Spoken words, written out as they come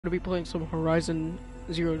to be playing some Horizon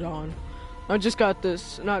Zero Dawn. I just got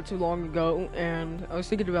this not too long ago, and I was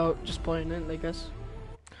thinking about just playing it, I guess.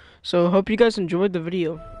 So, hope you guys enjoyed the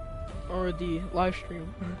video, or the live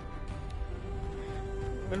stream. I'm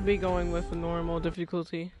gonna be going with the normal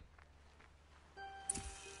difficulty.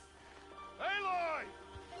 Aloy!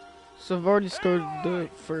 So I've already started the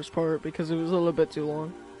first part because it was a little bit too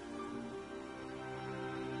long.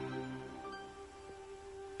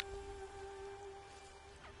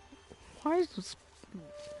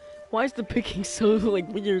 Why is the picking so like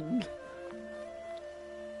weird?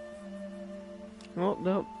 Oh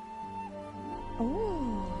no.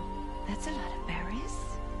 Oh, that's a lot of berries.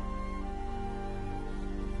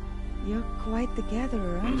 You're quite the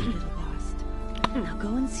gatherer, aren't you, little Bast? Now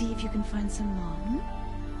go and see if you can find some more.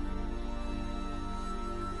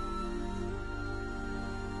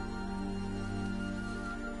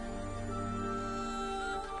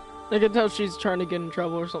 I can tell she's trying to get in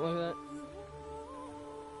trouble or something like that.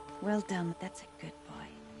 Well done, that's a good boy.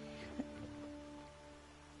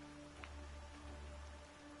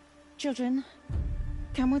 Children,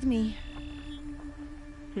 come with me.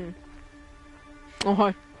 Oh,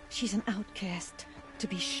 hi. She's an outcast, to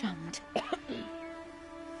be shunned.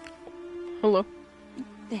 Hello.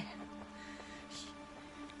 There.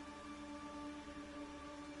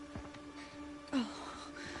 Oh,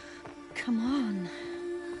 come on.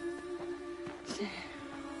 There.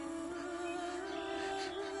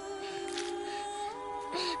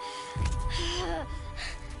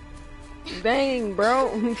 Dang,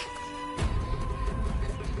 bro.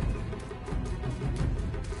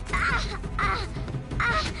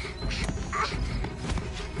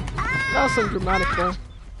 That was some dramatic though.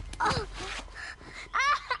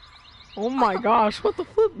 Oh my gosh, what the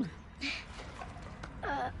flip?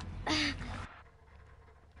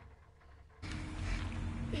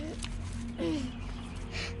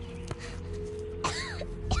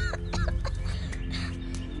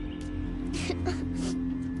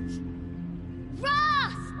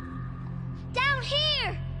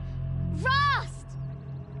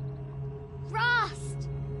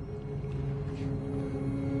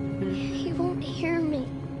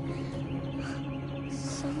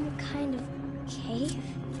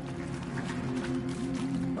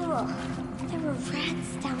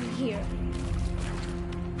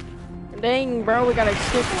 Dang, bro, we gotta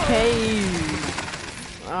escape the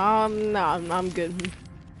cave. No, I'm good.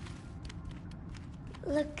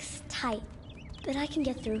 Looks tight, but I can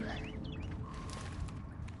get through.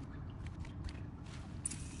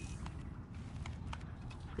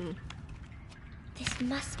 This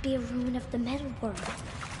must be a ruin of the metal world.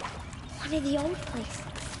 One of the old places.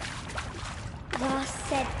 Ross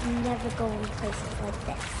said never go in places like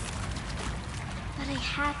this. But I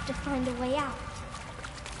have to find a way out.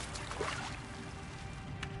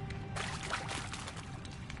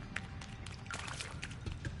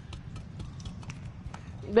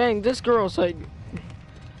 Dang, this girl's like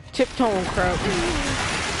tiptoeing crap.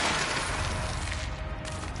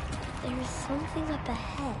 There is something up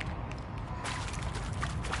ahead.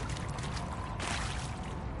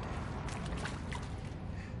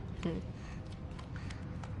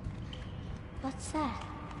 What's that?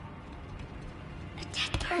 A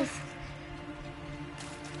dead person.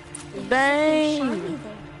 Dang! Shiny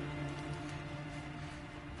there.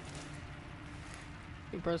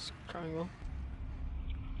 You press triangle.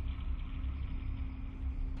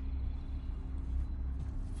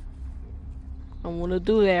 I wanna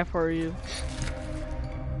do that for you.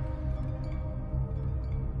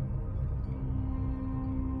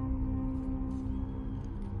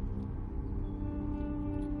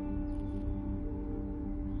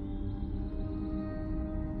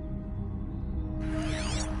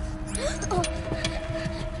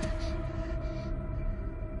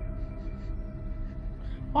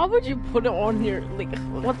 Why would you put it on here? Like,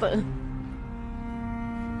 what the?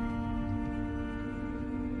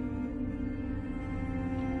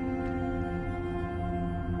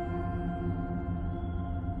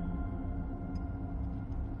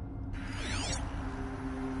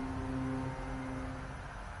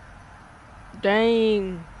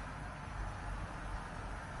 Dang.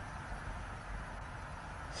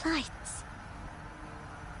 Lights.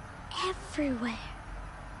 Everywhere.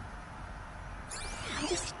 How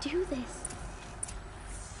does he do this?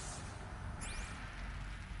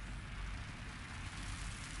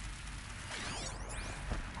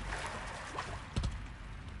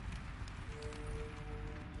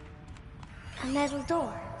 A metal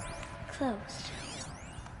door. Closed.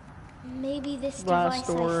 Maybe this Glass device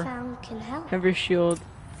door. I found can help. Heavy shield.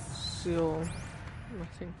 Seal.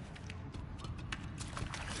 Nothing.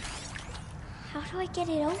 How do I get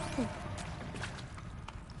it open?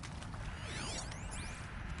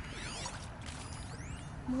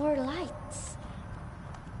 More lights.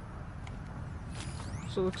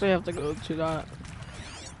 So it looks like I have to go to that.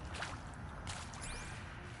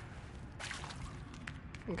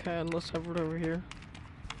 Okay, and let's have it over here.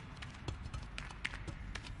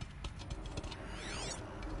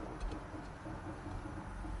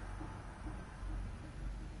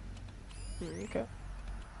 Okay.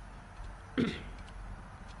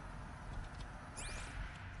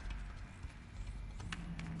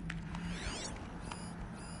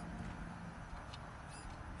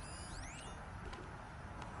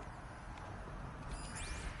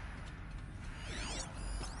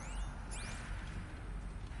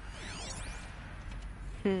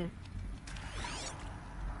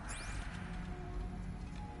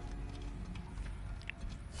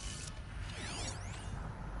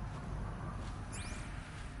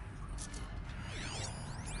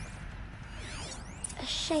 A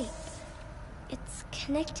shape. It's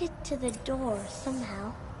connected to the door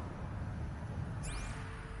somehow.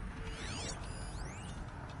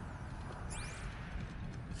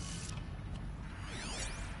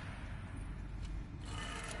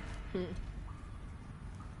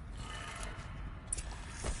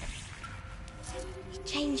 It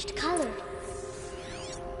changed color.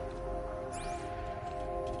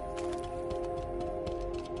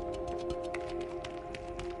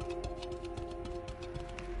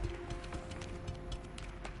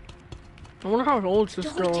 I wonder how old this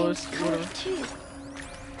Door girl is. changed color too.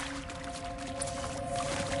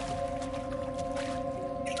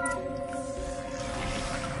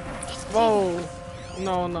 Whoa!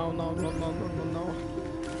 No, no, no, no, no, no, no, no.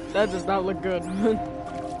 That does not look good.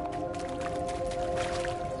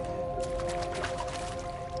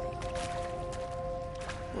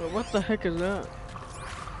 Wait, what the heck is that?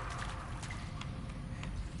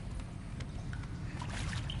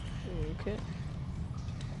 Okay.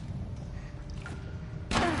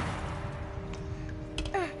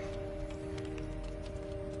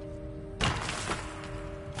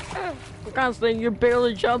 Constantine, you're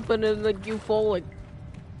barely jumping and like you fall like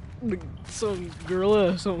some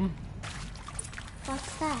gorilla or something.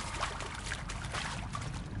 What's that?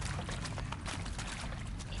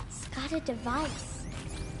 It's got a device.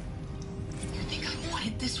 You think I want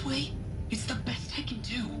it this way? It's the best I can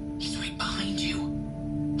do. He's right behind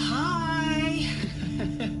you. Hi!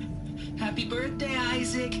 Happy birthday,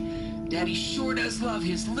 Isaac. Daddy sure does love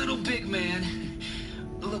his little big man.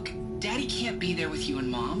 Look, Daddy can't be there with you and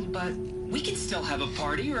Mom, but we can still have a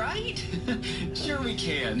party, right? Sure we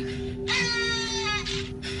can.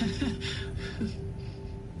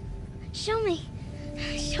 Show me.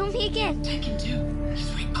 Show me again. I can do. He's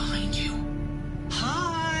right behind you.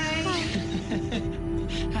 Hi!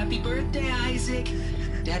 Happy birthday, Isaac.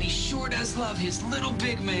 Daddy sure does love his little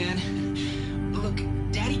big man. Look,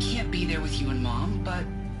 Daddy can't be there with you and Mom, but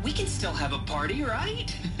we can still have a party,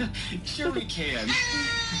 right? Sure we can.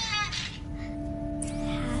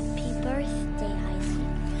 Happy birthday,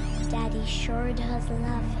 Isaac. Daddy sure does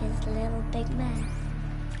love his little big man.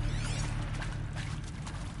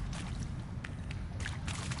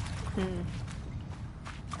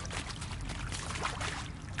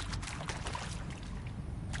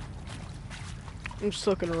 I'm just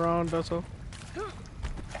looking around, that's all.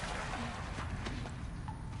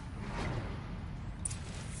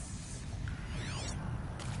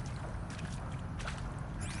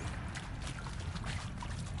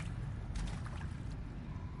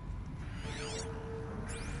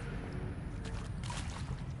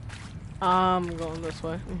 I'm going this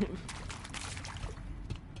way.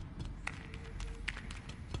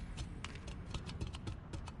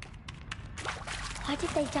 Why did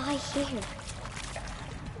they die here?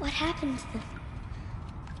 What happened to them?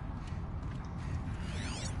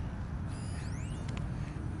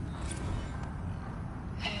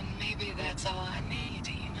 And maybe that's all I need,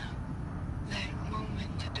 you know? That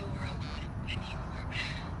moment the door opened and you were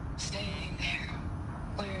standing there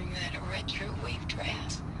wearing that retro wave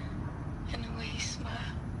dress and the way you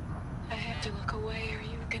smiled. I had to look away or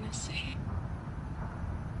you were gonna see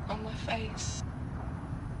on my face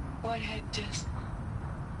what had just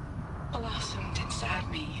blossomed inside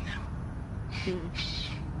me, you know?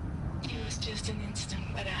 It was just an instant,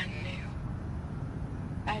 but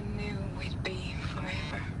I knew we'd be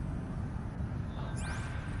forever.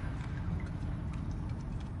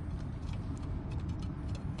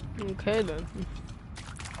 Okay then.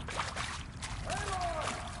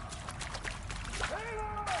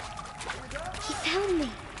 He found me.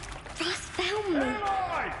 Ross found me.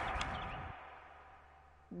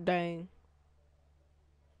 Dang.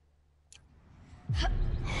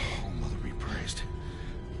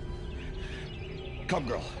 Come,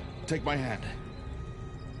 girl. Take my hand.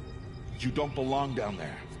 You don't belong down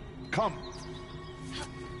there. Come!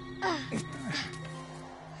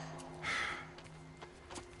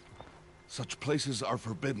 Such places are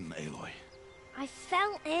forbidden, Aloy. I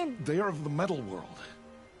fell in. They are of the metal world.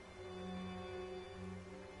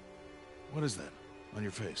 What is that on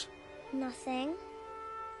your face? Nothing.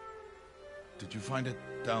 Did you find it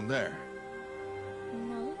down there?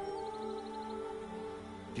 No.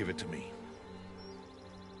 Give it to me.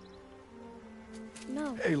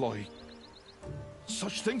 No. Aloy,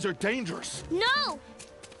 such things are dangerous. No!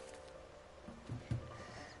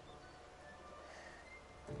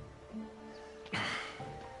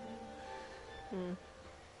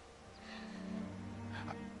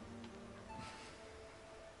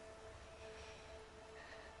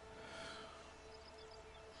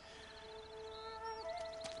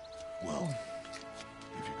 Well,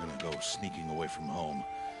 if you're gonna go sneaking away from home,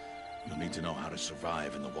 you'll need to know how to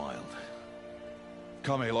survive in the wild.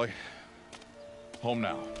 Come, Aloy. Home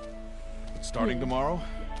now. But starting tomorrow,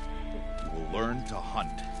 you will learn to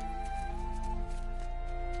hunt.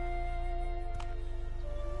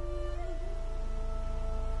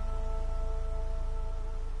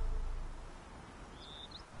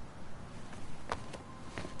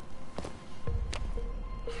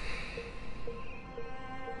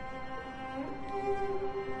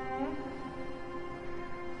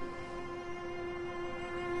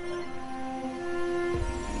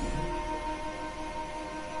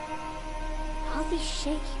 All these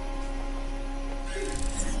shapes.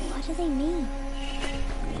 What do they mean?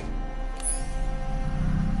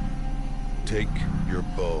 Take your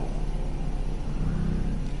bow.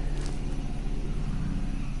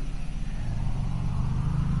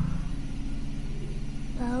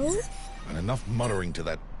 Bow? And enough muttering to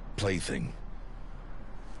that plaything.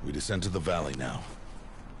 We descend to the valley now.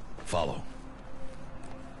 Follow.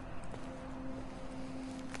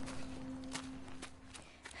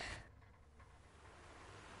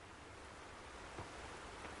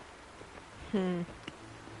 The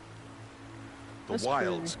That's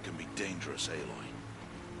wilds can be dangerous, Aloy.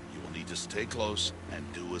 You will need to stay close and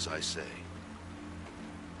do as I say.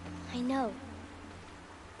 I know.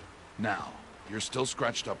 Now, you're still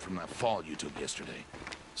scratched up from that fall you took yesterday.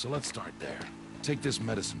 So let's start there. Take this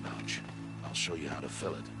medicine pouch. I'll show you how to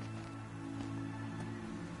fill it.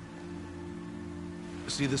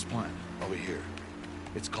 See this plant over here?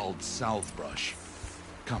 It's called salvebrush.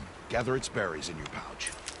 Come, gather its berries in your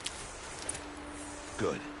pouch.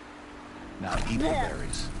 Good. Now eat the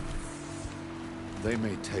berries. They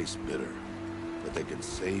may taste bitter, but they can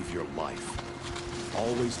save your life.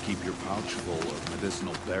 Always keep your pouch full of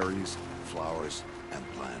medicinal berries, flowers, and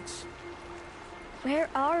plants. Where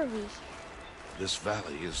are we? This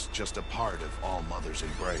valley is just a part of All Mother's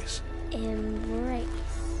embrace. Embrace.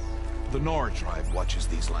 The Nora tribe watches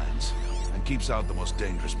these lands and keeps out the most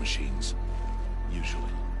dangerous machines. Usually.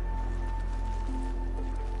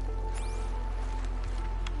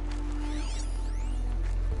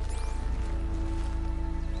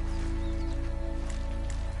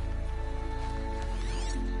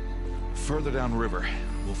 Further downriver,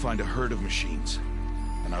 we'll find a herd of machines,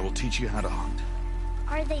 and I will teach you how to hunt.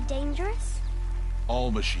 Are they dangerous?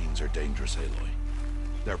 All machines are dangerous, Aloy.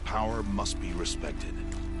 Their power must be respected.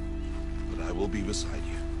 But I will be beside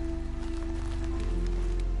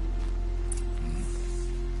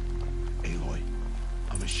you. Aloy,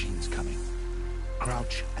 a machine's coming.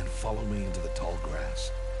 Crouch and follow me into the tall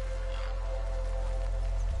grass.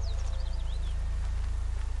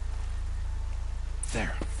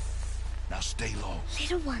 There. Now stay low.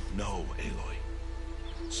 Little one. No, Aloy.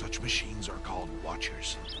 Such machines are called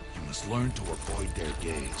Watchers. You must learn to avoid their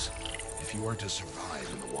gaze. If you are to survive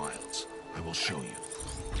in the wilds, I will show you.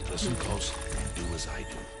 Listen close and do as I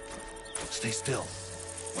do. Stay still.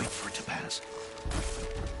 Wait for it to pass.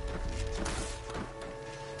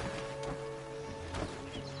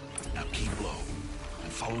 Now keep low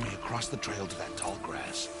and follow me across the trail to that tall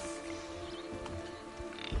grass.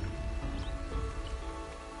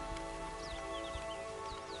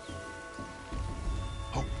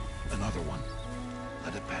 Oh, another one.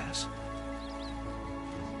 Let it pass.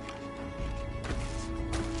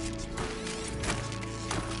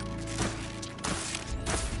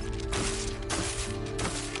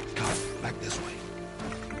 Come, back this way.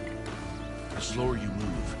 The slower you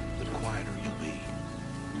move, the quieter you'll be.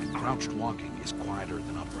 And crouched walking is quieter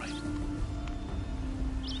than upright.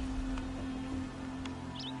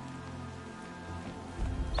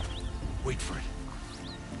 Wait for it.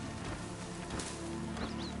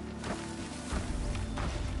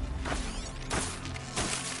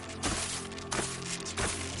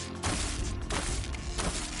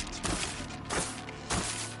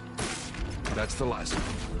 That's the last of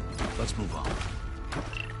them. Let's move on.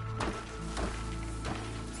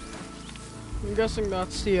 I'm guessing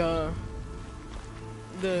that's the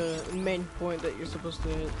main point that you're supposed to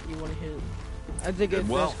hit. You want to hit. I think it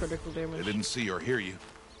does critical damage. They didn't see or hear you.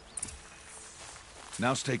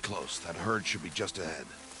 Now stay close. That herd should be just ahead.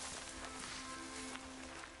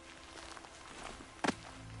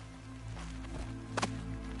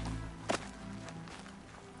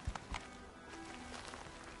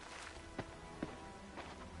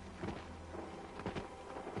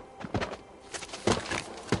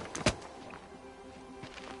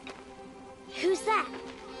 Who's that?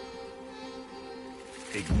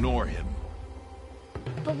 Ignore him.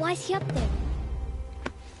 But why's he up there?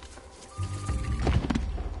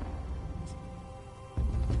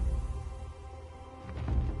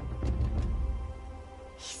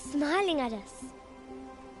 He's smiling at us.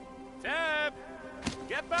 Teb!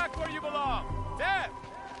 Get back where you belong! Teb!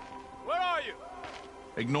 Where are you?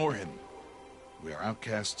 Ignore him. We are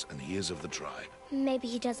outcasts, and he is of the tribe. Maybe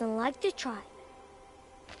he doesn't like the tribe.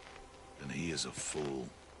 Then he is a fool.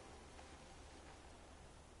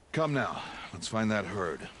 Come now. Let's find that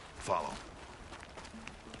herd. Follow.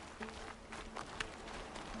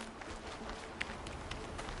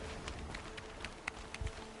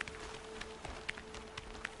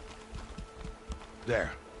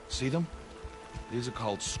 There. See them? These are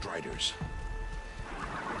called striders.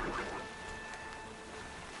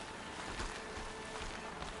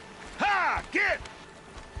 Ha! Get!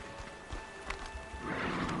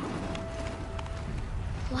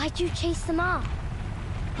 Why'd you chase them off?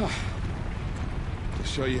 To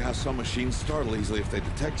show you how some machines startle easily if they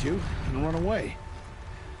detect you and run away.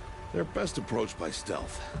 They're best approached by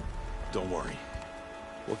stealth. Don't worry.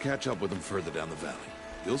 We'll catch up with them further down the valley.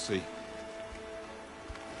 You'll see.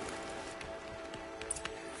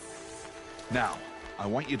 Now, I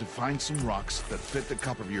want you to find some rocks that fit the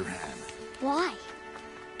cup of your hand. Why?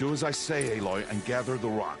 Do as I say, Aloy, and gather the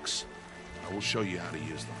rocks. I will show you how to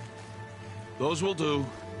use them. Those will do.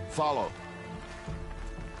 Follow.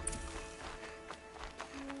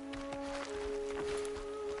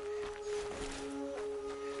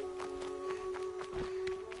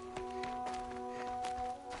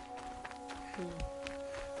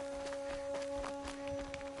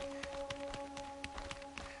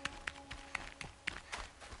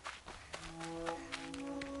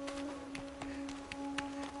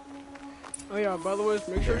 Oh yeah, by the way,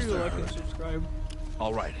 make sure There's you the like and herd. subscribe.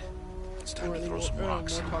 All right. It's time to throw some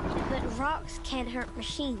rocks. More talk to you. But rocks can't hurt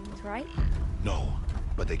machines, right? No,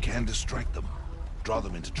 but they can distract them. Draw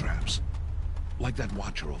them into traps. Like that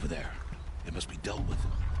watcher over there. It must be dealt with.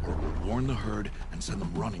 Or we'll warn the herd and send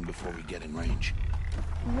them running before we get in range.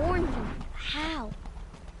 Warn them. How?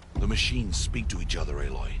 The machines speak to each other,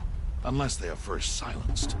 Aloy. Unless they are first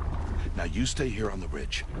silenced. Now you stay here on the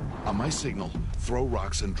ridge. On my signal, throw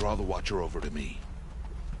rocks and draw the watcher over to me.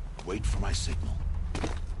 Wait for my signal.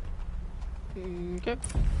 Okay.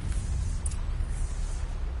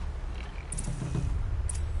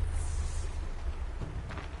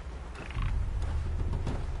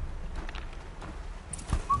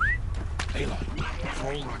 Aloy, throw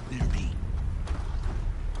a rock near me.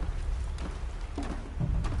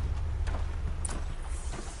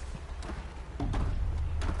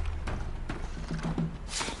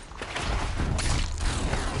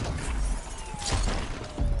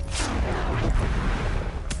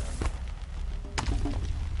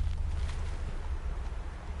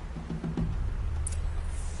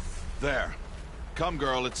 There. Come,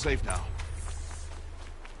 girl, it's safe now.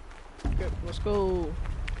 Okay, let's go.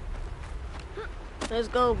 Let's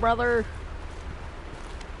go, brother.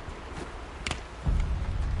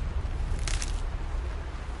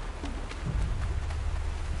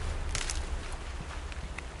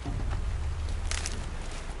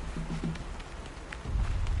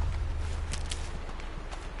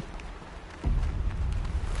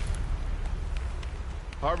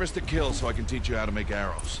 Harvest a kill so I can teach you how to make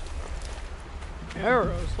arrows.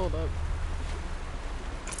 Arrows, hold up.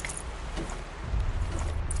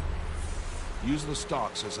 Use the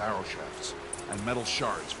stalks as arrow shafts, and metal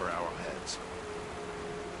shards for arrowheads.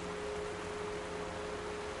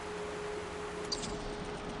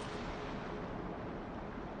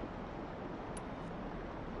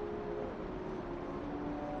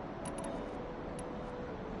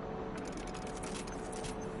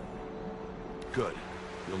 Good.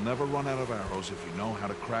 You'll never run out of arrows if you know how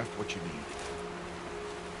to craft what you need.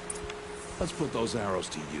 Let's put those arrows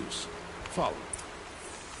to use. Follow.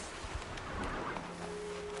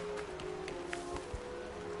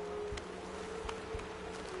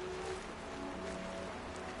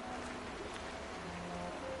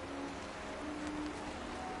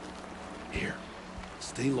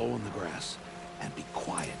 Stay low in the grass and be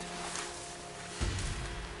quiet.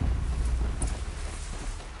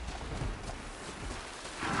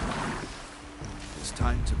 It's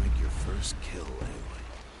time to make your first kill, Aloy.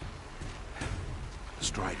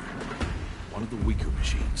 Strider, one of the weaker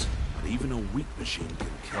machines, but even a weak machine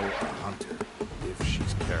can kill a hunter if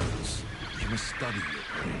she's careless. You must study your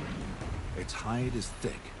prey. Its hide is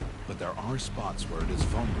thick, but there are spots where it is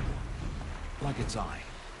vulnerable, like its eye.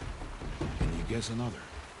 Can you guess another?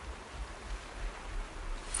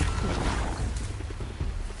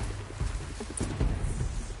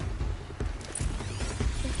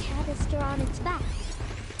 The canister on its back.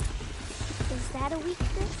 Is that a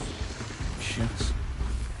weakness? Yes.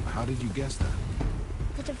 How did you guess that?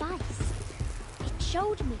 The device. It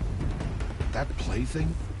showed me. That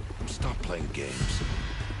plaything? Stop playing games.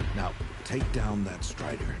 Now, take down that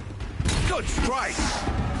Strider. Good strike!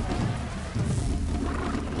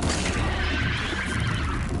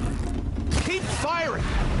 Keep firing!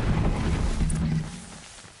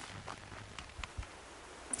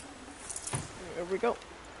 There we go.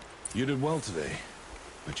 You did well today,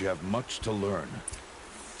 but you have much to learn.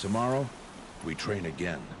 Tomorrow, we train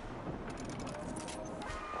again.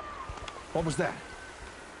 What was that?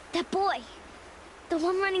 That boy. The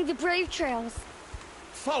one running the brave trails.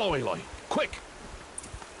 Follow Aloy, quick!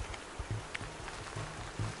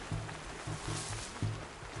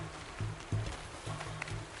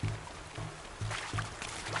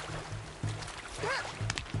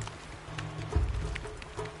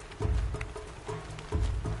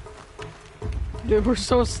 Dude, we're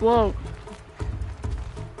so slow.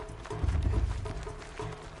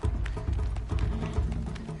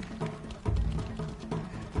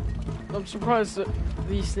 I'm surprised that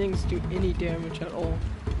these things do any damage at all.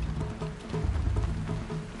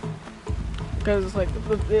 Because, like,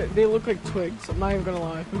 they look like twigs, I'm not even gonna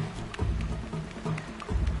lie.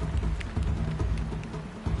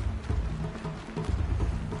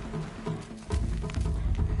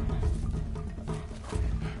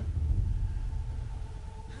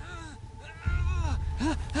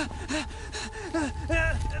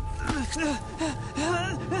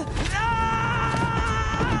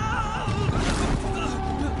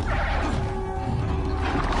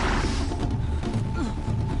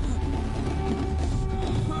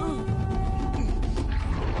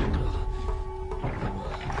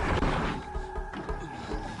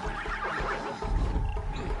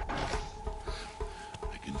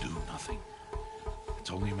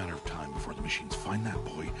 Find that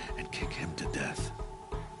boy and kick him to death.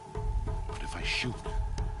 But if I shoot,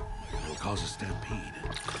 it'll cause a stampede.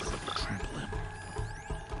 It'll trample him.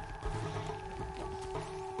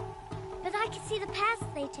 But I can see the paths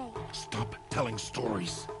they take. Stop telling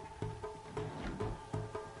stories.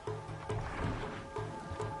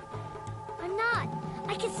 I'm not.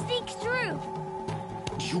 I can sneak through.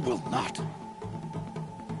 You will not.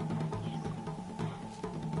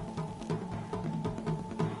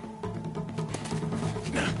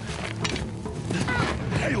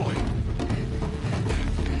 Aloy!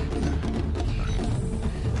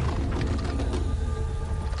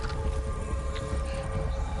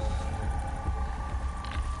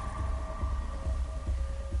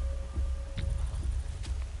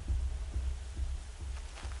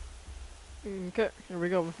 Okay, here we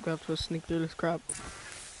go. We've got to sneak through this crap.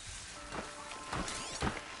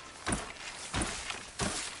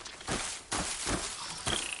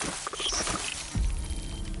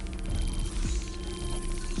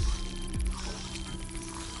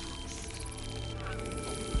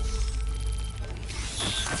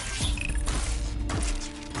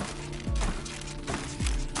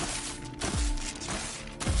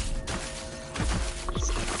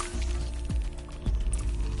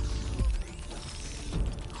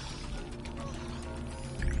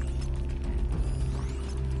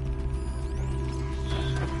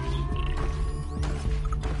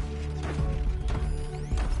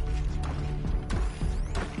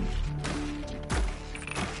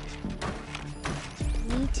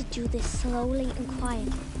 Do this slowly and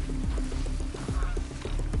quietly.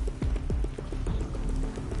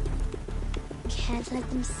 Can't let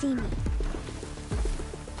them see me.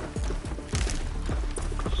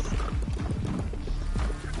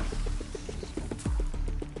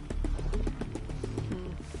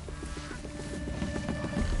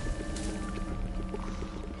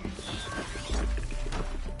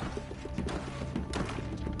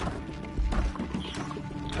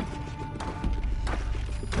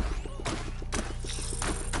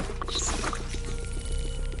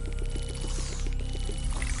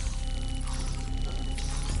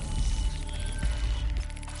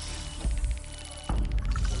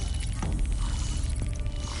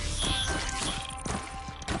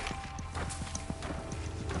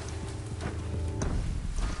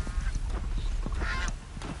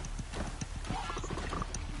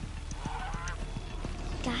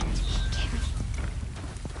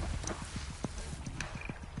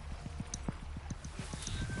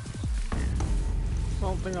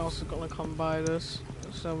 Something else is gonna come by this,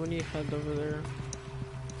 so we need to head over there.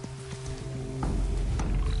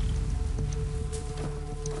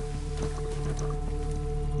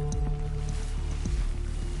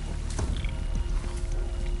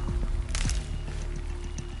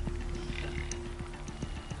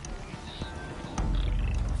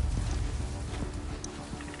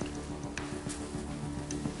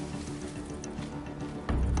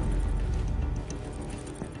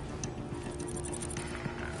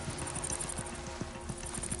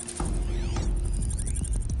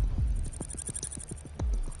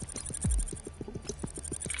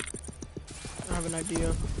 I have an idea.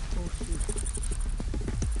 Oh, shoot.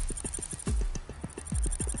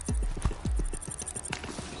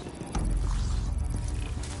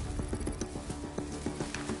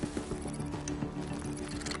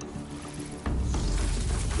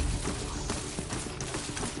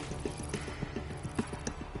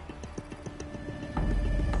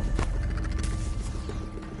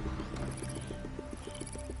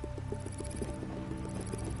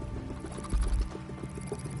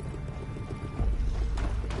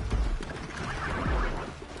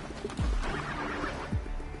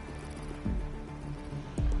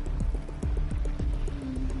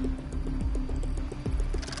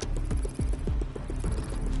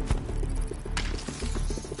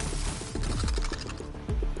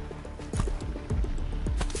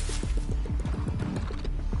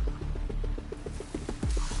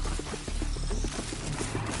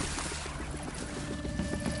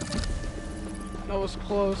 That was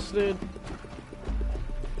close, dude.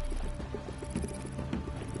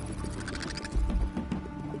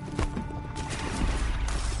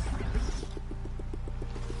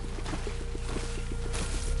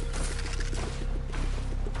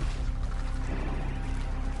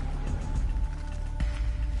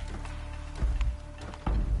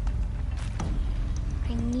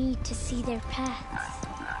 I need to see their paths.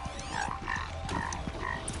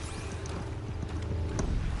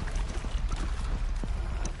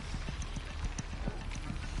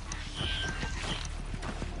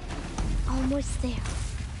 Almost there.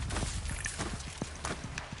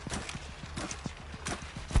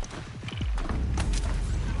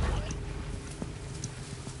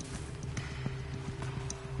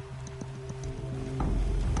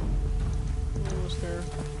 Almost there.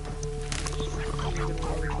 I'm getting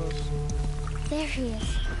really close. There he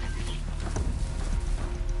is.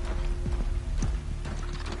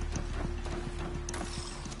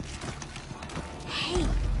 Hey,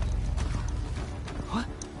 What?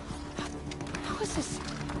 How is this?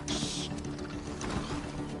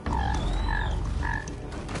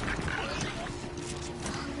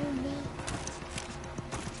 follow me.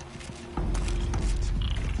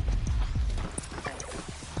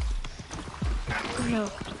 Oh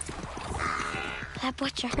no. That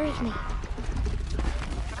butcher heard me.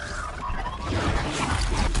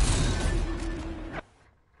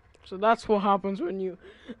 So that's what happens when you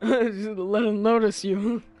let them notice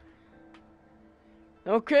you.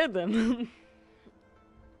 Okay then.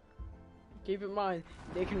 Keep in mind,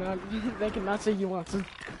 they cannot say you want to.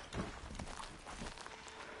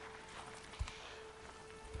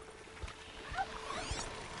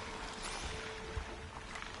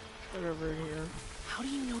 Get over here. How do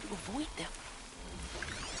you know to avoid them?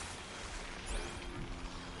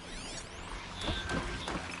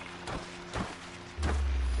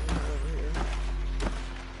 Get over here.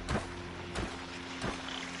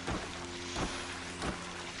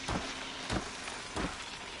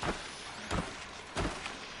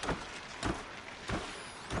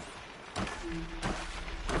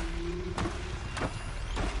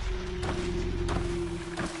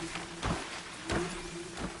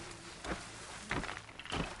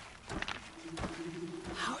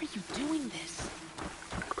 How are you doing this?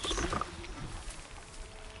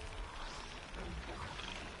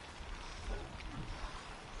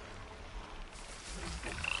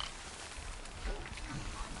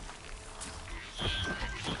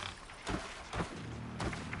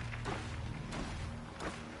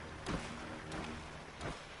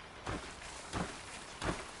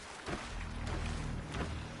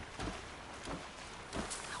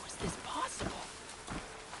 How is this possible?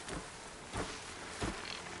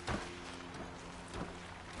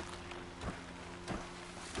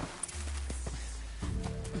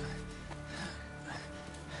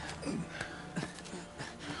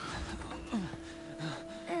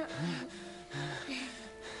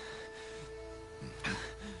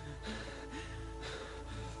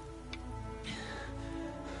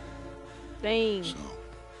 Dang. So,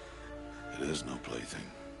 it is no plaything.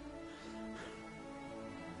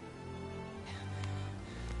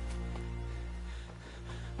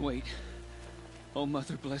 Wait. Oh,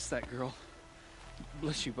 Mother, bless that girl.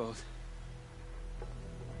 Bless you both.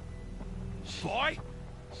 Boy!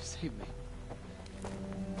 She saved me.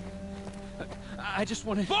 I just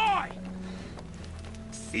wanted... Boy!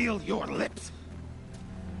 Seal your lips.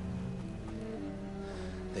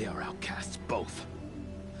 They are outcasts, both.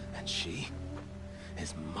 And she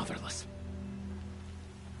is motherless.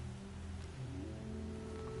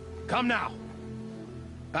 Come now.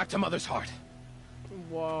 Back to Mother's heart.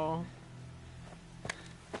 Wow.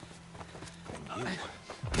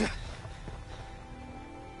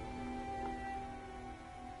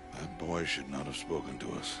 That boy should not have spoken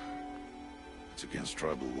to us. It's against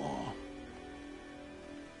tribal law.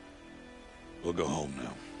 We'll go home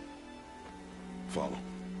now. Follow.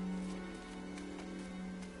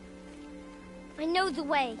 I know the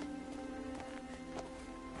way.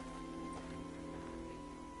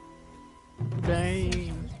 Dang.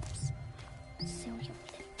 Seal your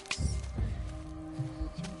lips.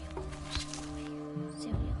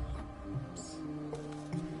 Seal your lips.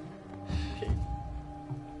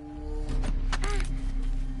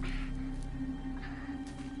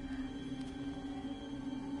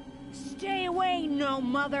 Stay away, no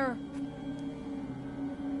mother.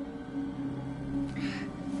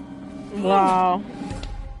 Wow.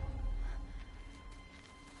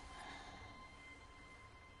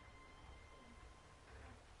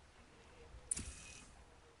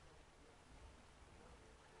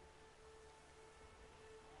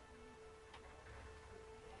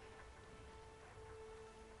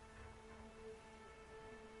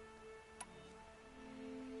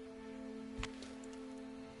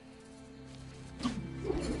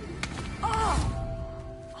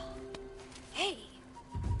 Hey,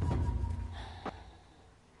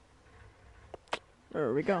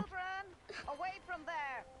 There we go. Children, away from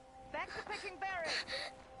there. Back to picking berries.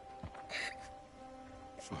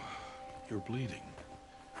 You're bleeding.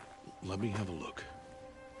 Let me have a look.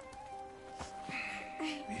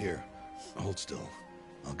 Here, hold still.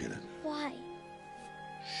 I'll get it. Why?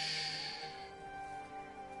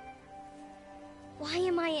 Why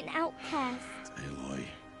am I an outcast? Aloy,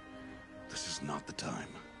 this is not the time.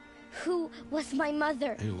 Who was my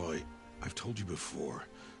mother? Aloy, I've told you before,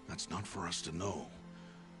 that's not for us to know.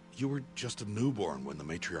 You were just a newborn when the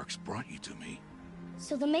matriarchs brought you to me.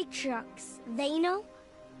 So the matriarchs, they know?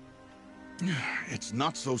 It's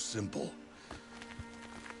not so simple.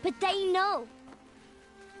 But they know.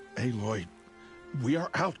 Aloy, we are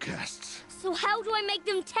outcasts. So how do I make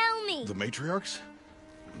them tell me? The matriarchs?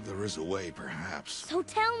 There is a way, perhaps. So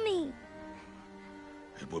tell me.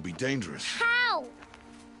 It would be dangerous. How?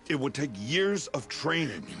 It would take years of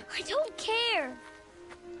training. I don't care.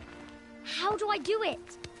 How do I do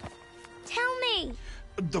it? Tell me.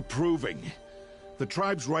 The proving. The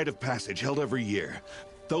tribe's rite of passage held every year.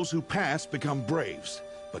 Those who pass become braves.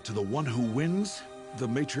 But to the one who wins, the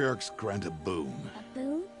matriarchs grant a boon. A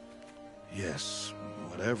boon? Yes,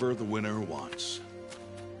 whatever the winner wants.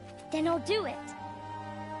 Then I'll do it.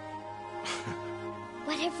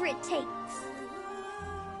 Whatever it takes.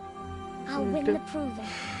 I'll win the proving.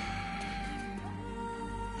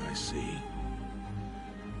 I see.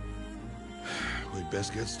 We'd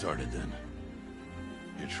best get started then.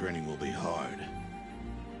 Your training will be hard.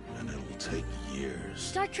 And it will take years.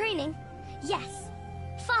 Start training? Yes.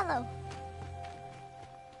 Follow.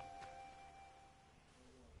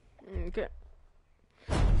 Okay.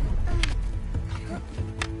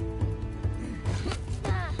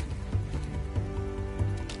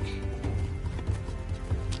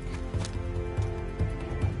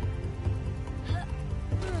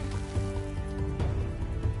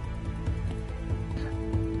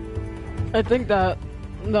 I think that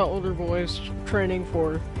older boy is training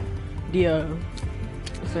for the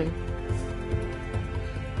thing.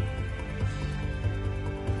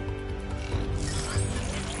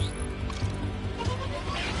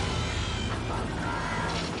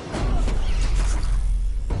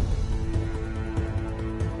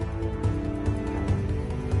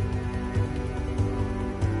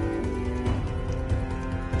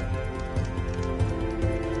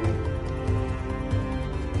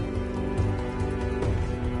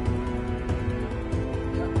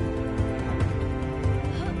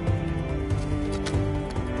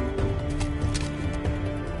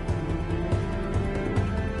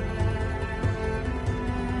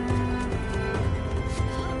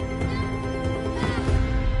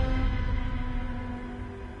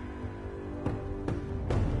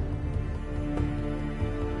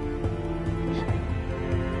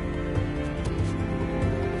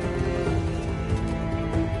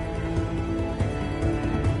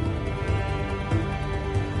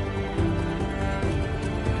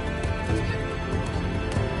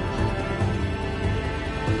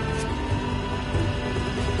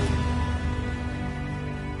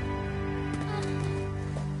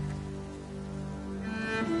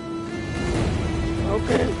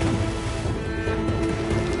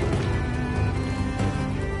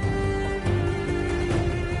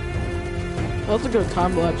 That's a good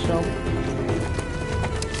time lapse jump.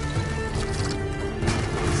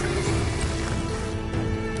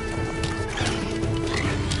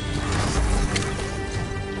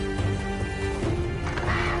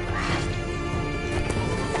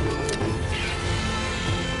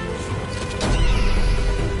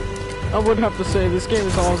 I would have to say this game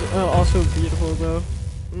is also beautiful though,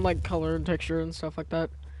 like color and texture and stuff like that.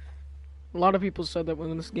 A lot of people said that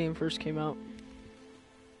when this game first came out.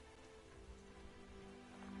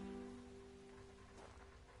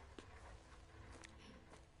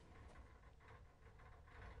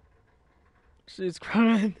 She's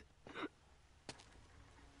crying.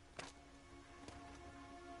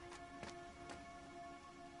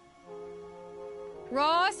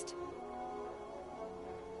 Rost?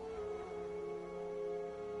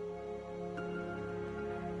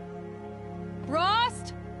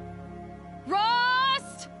 Rost?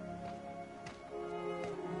 Rost?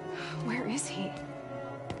 Where is he?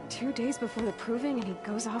 2 days before the proving and he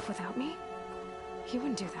goes off without me? He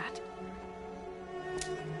wouldn't do that.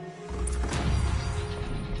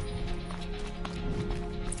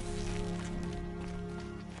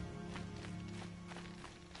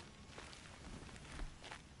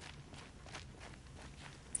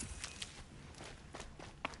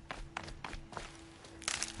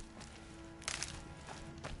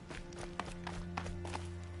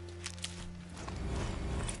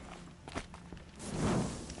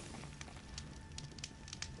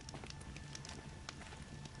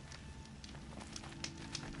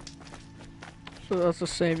 So that's a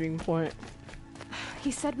saving point.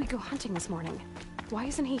 He said we'd go hunting this morning. Why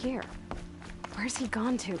isn't he here? Where's he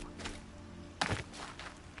gone to? I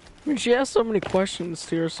mean, she has so many questions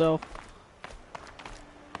to herself.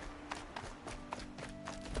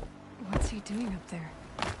 What's he doing up there?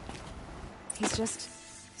 He's just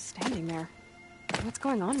standing there. What's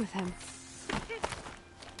going on with him?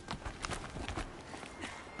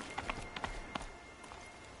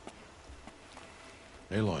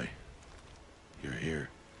 Aloy, you're here.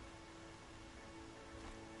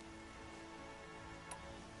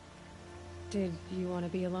 Did you want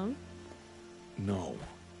to be alone? No.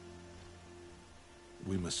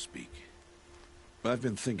 We must speak. I've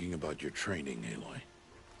been thinking about your training, Aloy.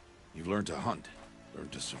 You've learned to hunt,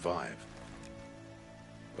 learned to survive.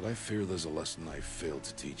 But I fear there's a lesson I failed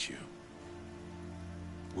to teach you.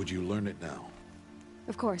 Would you learn it now?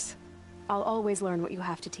 Of course. I'll always learn what you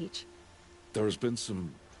have to teach. There has been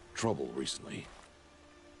some trouble recently.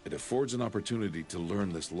 It affords an opportunity to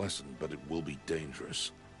learn this lesson, but it will be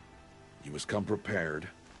dangerous. You must come prepared,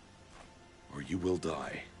 or you will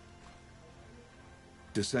die.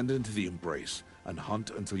 Descend into the Embrace and hunt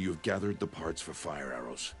until you have gathered the parts for fire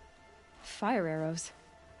arrows. Fire arrows?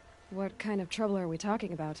 What kind of trouble are we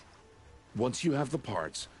talking about? Once you have the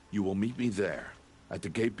parts, you will meet me there, at the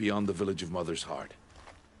gate beyond the village of Mother's Heart.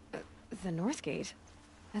 The North Gate?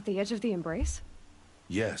 At the edge of the Embrace?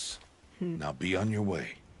 Yes. Now be on your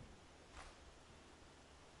way.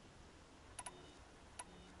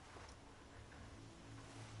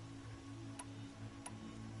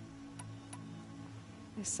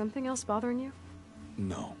 Is something else bothering you?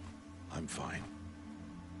 No, I'm fine.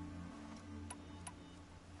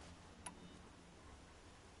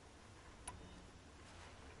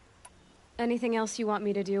 Anything else you want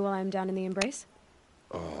me to do while I'm down in the Embrace?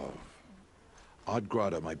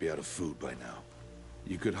 Oddgrada might be out of food by now.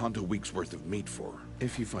 You could hunt a week's worth of meat for her,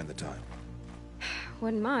 if you find the time.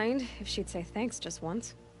 Wouldn't mind if she'd say thanks just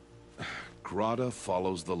once. Grada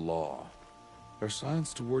follows the law. Her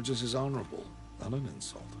silence towards us is honorable, not an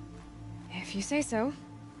insult. If you say so.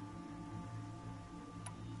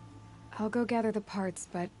 I'll go gather the parts,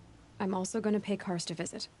 but I'm also going to pay Karst a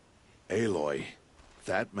visit. Aloy,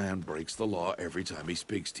 that man breaks the law every time he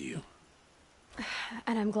speaks to you.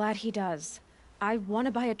 And I'm glad he does. I want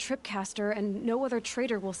to buy a tripcaster, and no other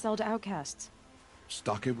trader will sell to outcasts.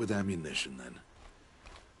 Stock it with ammunition, then.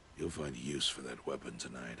 You'll find use for that weapon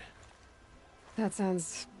tonight. That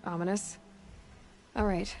sounds ominous. All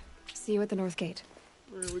right. See you at the North Gate.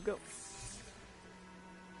 There we go.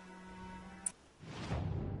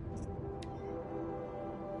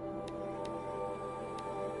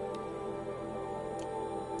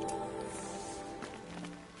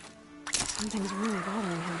 Something's really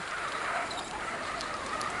bothering him.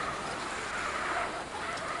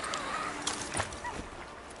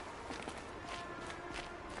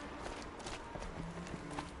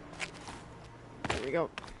 There we go.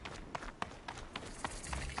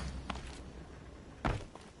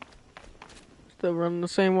 Still running the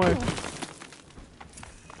same way.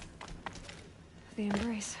 The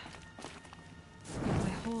Embrace. My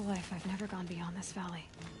whole life, I've never gone beyond this valley.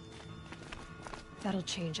 That'll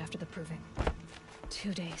change after the proving.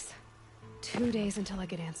 2 days. 2 days until I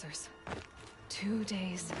get answers. 2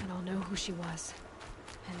 days, and I'll know who she was.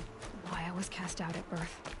 And why I was cast out at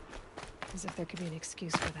birth. As if there could be an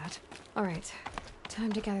excuse for that. Alright,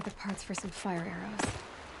 time to gather the parts for some fire arrows.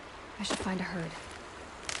 I should find a herd.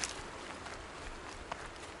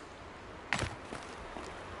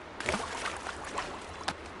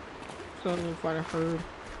 So I'm gonna find a herd.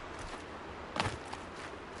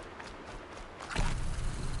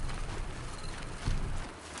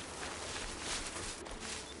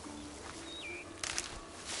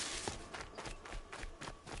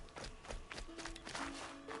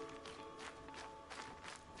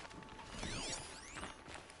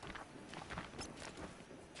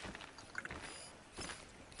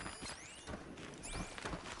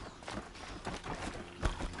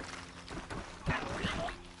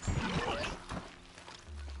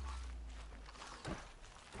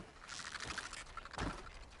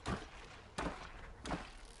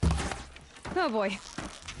 Oh boy.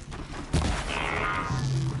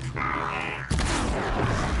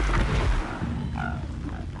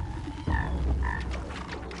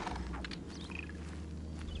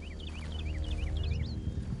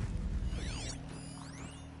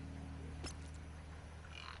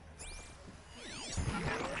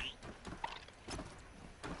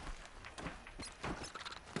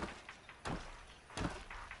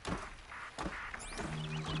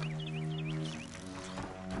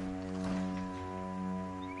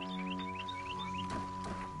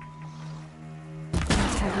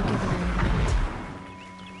 Have you given any thought?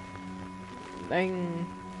 Dang.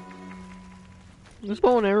 This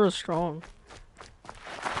bow and arrow is strong.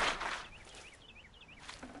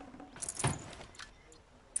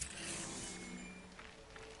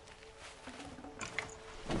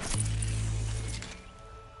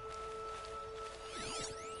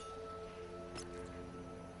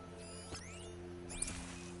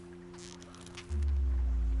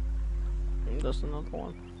 That's another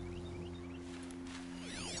one.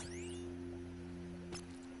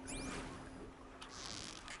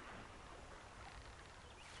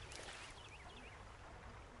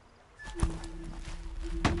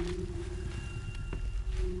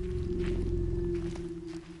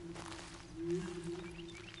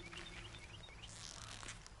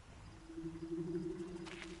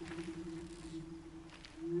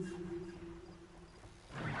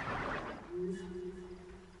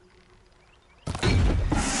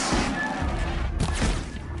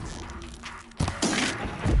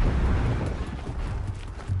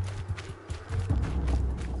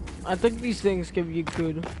 I think these things give you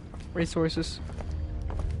good resources.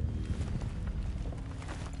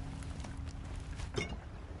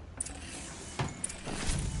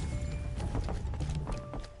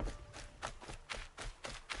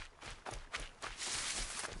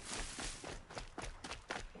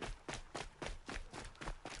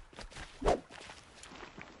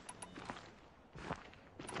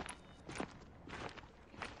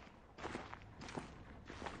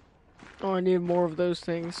 Oh, I need more of those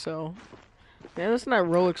things, so... Yeah, that's not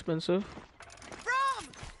real expensive. Brom!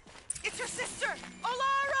 It's your sister,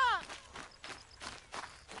 Olara!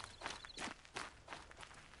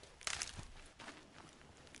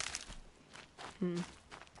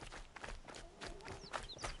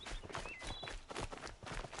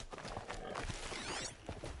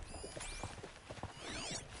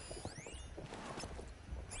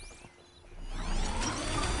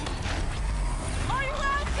 Are you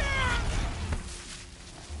out there?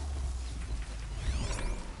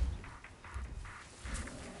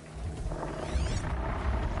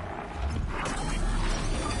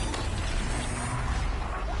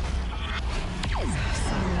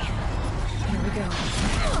 Here we go.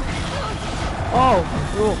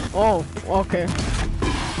 Oh, okay.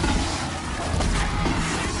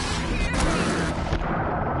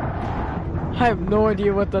 I have no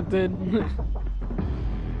idea what that did.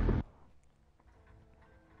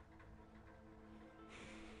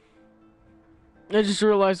 I just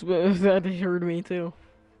realized that it heard me too.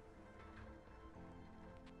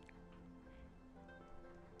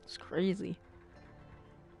 It's crazy.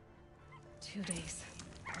 2 days.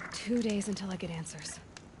 2 days until I get answers.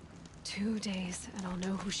 2 days, and I'll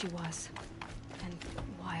know who she was. And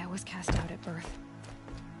why I was cast out at birth.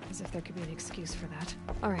 As if there could be an excuse for that.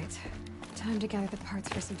 Alright, time to gather the parts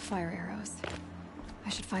for some fire arrows. I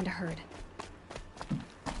should find a herd.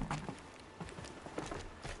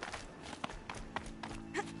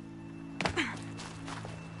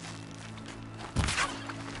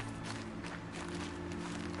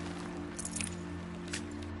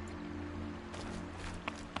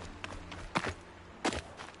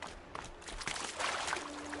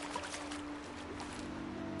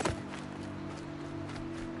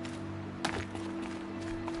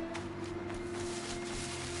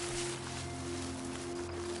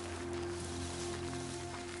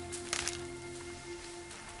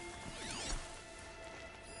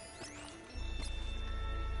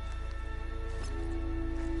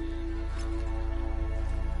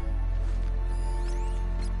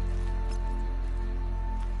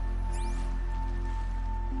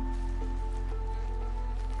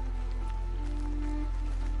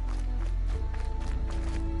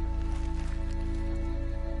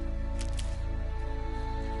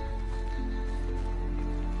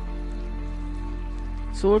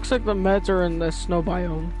 So it looks like the meds are in the snow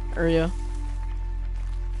biome area.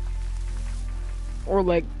 Or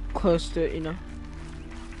like close to it, you know.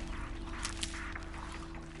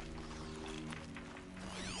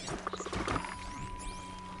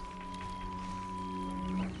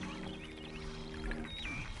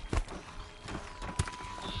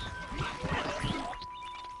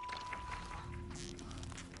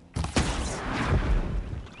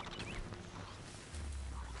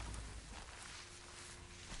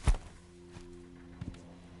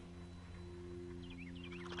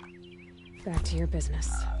 Back to your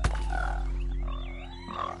business.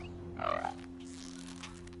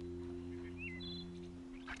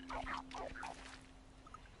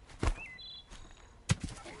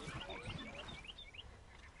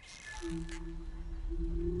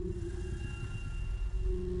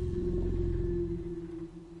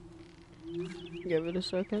 Give it a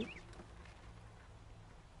second.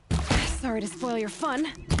 Sorry to spoil your fun.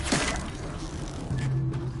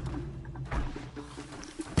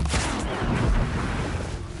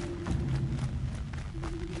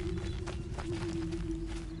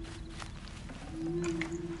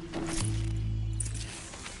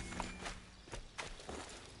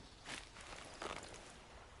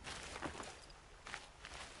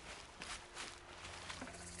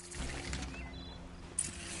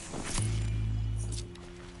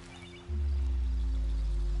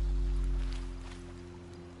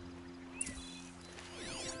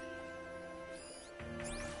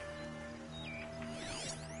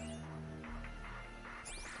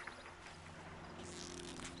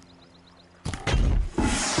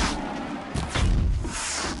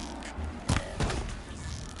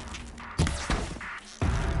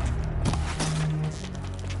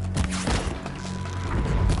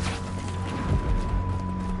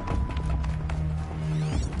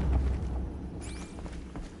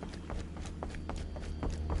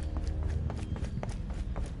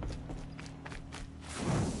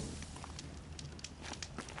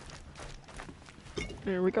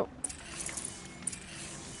 There we go.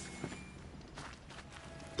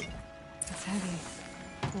 It's heavy.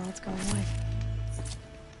 Well, it's going away.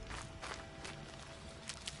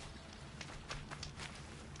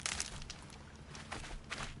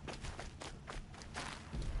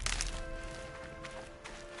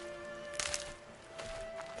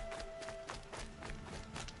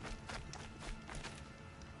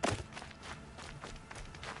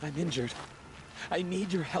 I'm injured. I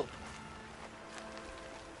need your help.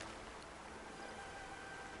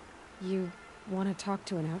 You want to talk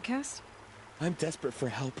to an outcast? I'm desperate for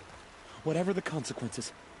help. Whatever the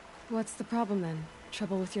consequences. What's the problem then?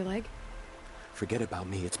 Trouble with your leg? Forget about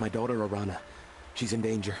me. It's my daughter, Arana. She's in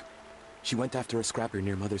danger. She went after a scrapper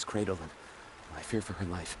near Mother's cradle, and I fear for her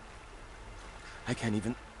life. I can't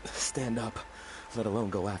even stand up, let alone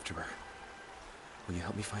go after her. Will you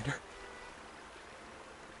help me find her?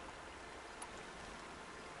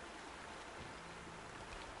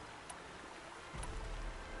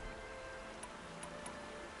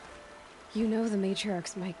 You know the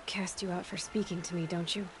matriarchs might cast you out for speaking to me,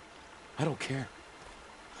 don't you? I don't care.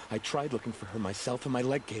 I tried looking for her myself and my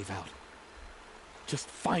leg gave out. Just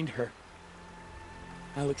find her.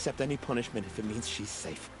 I'll accept any punishment if it means she's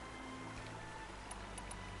safe.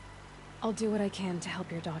 I'll do what I can to help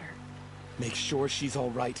your daughter. Make sure she's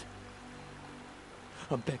all right.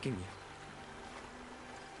 I'm begging you.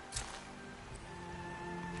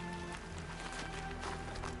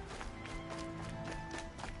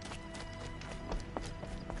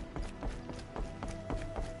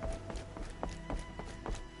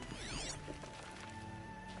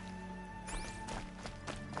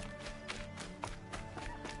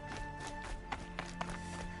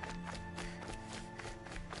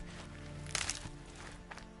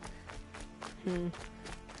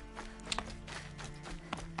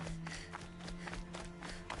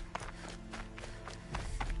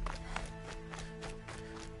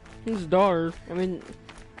 His daughter, I mean,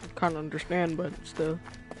 I kind of understand, but still,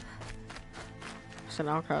 it's an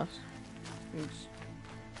outcast.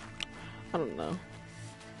 I don't know.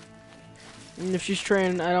 And if she's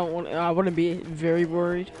trained, I wouldn't be very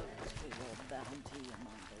worried.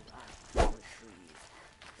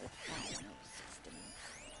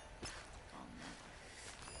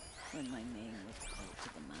 When my name was called to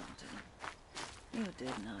the mountain, you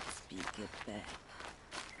did not speak it back.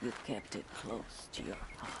 You kept it close to your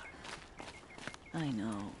heart. I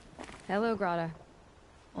know. Hello, Grata.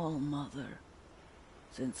 All Mother,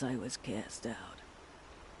 since I was cast out,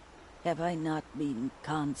 have I not been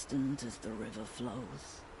constant as the river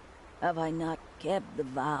flows? Have I not kept the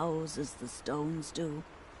vows as the stones do?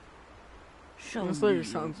 Show This me lady your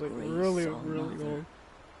sounds like grace, really All Mother. old.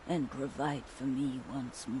 and provide for me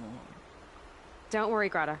once more. Don't worry,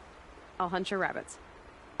 Grata. I'll hunt your rabbits.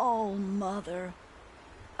 Oh, Mother,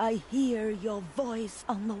 I hear your voice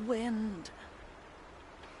on the wind.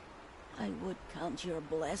 I would count your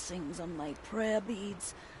blessings on my prayer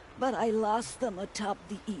beads, but I lost them atop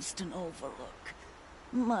the eastern overlook.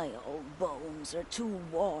 My old bones are too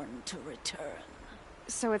worn to return.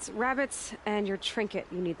 So it's rabbits and your trinket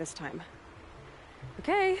you need this time.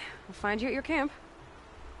 Okay, I'll find you at your camp.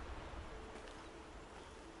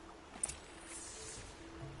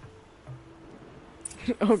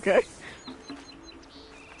 Okay.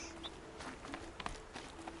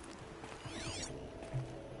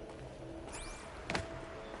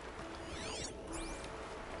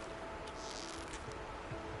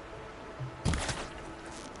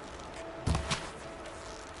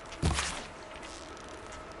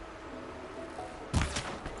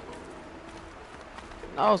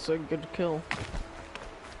 That was a good kill.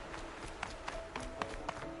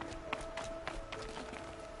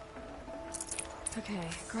 Okay,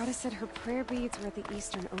 Grata said her prayer beads were at the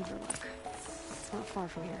eastern overlook. It's not far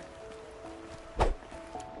from here.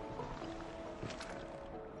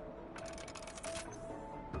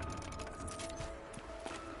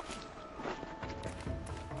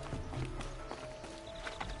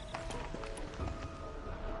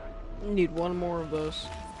 Need one more of those.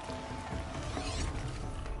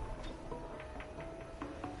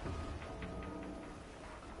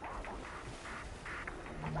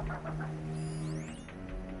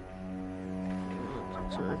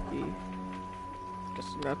 Turkey. Guess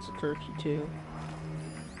that's a turkey too.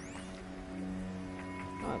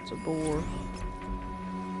 That's a boar.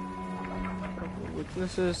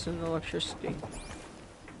 Weaknesses and electricity.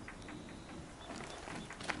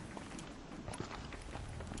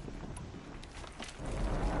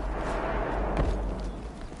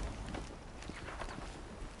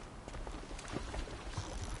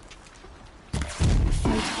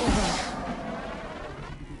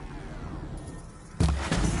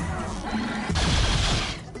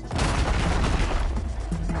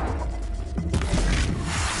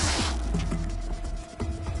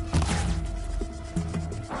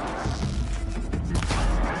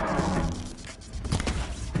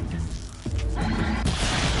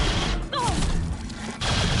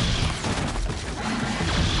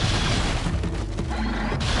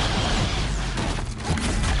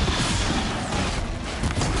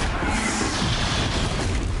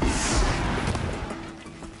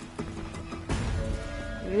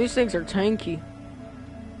 These things are tanky.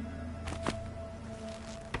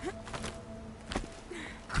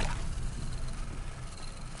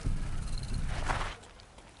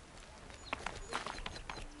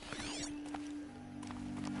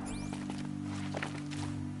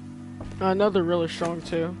 Another really strong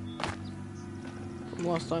too. From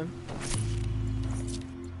last time.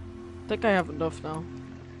 I think I have enough now.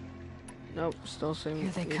 Nope, still same. Here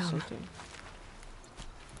they come. Something.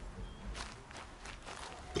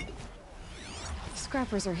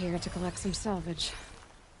 Scrappers are here to collect some salvage.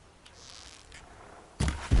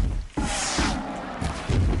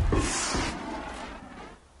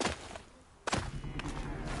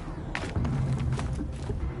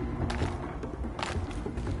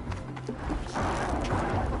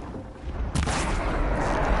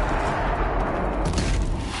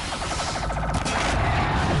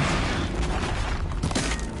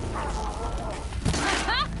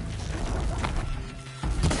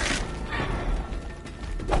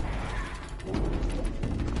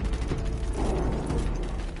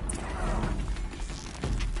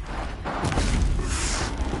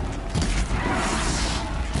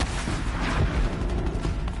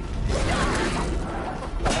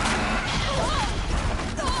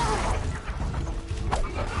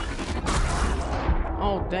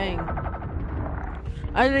 Dang.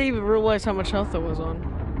 I didn't even realize how much health I was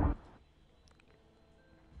on.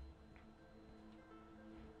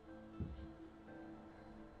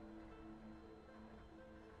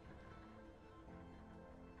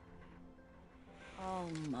 Oh,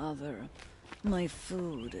 Mother, my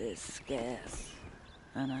food is scarce,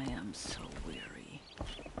 and I am so weary.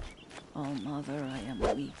 Oh, Mother, I am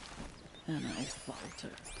weak, and I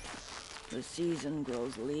falter. The season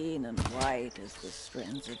grows lean and white as the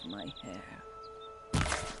strands of my hair.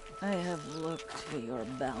 I have looked for your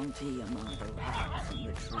bounty among the rocks and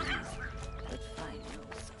the trees, but find no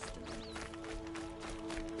sustenance.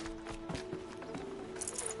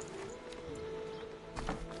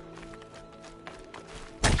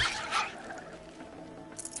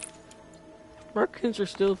 Raccoons are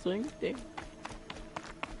still a thing? Dang.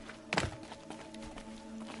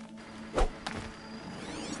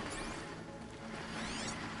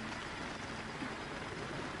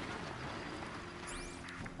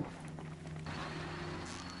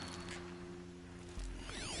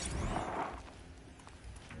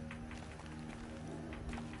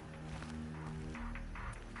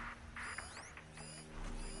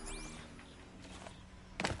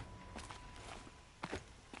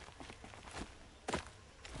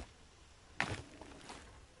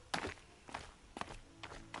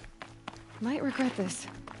 Might regret this.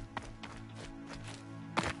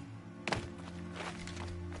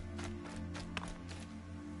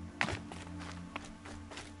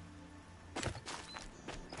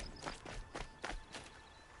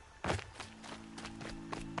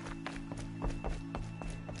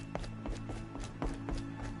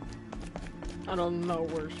 I don't know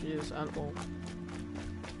where she is at all.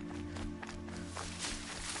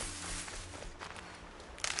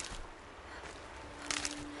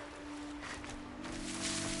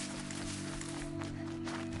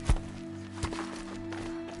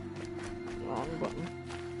 Wrong button.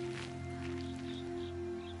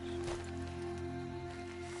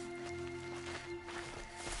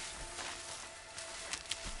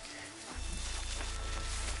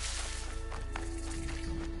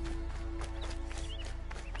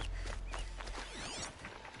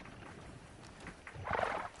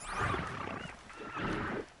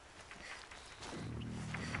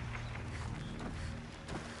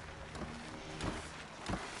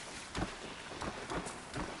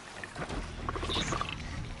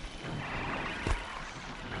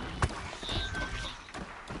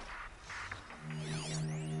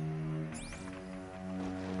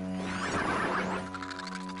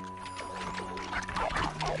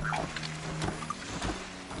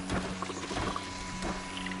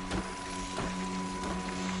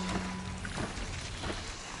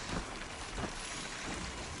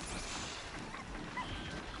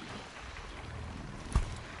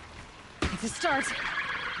 To start.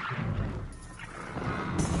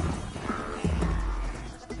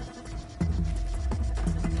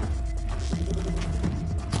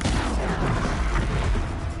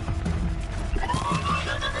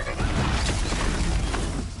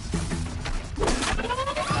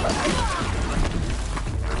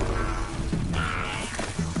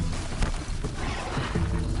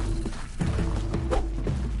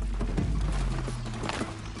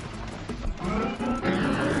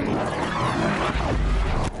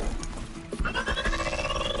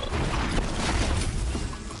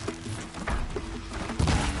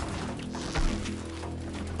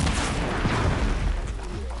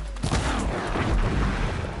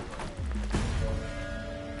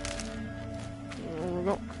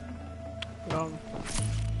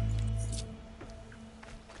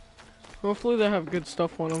 Hopefully they have good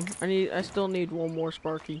stuff on them. I still need one more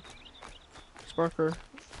Sparky. Sparker.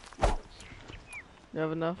 You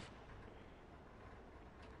have enough?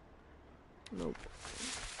 Nope.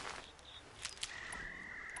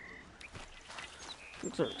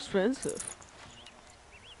 These are expensive.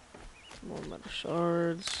 More metal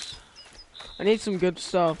shards. I need some good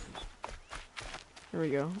stuff. Here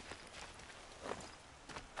we go.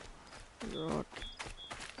 Rock.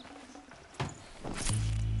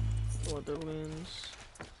 Leather lens.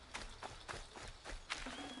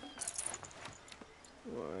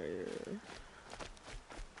 Wire.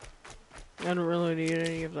 I don't really need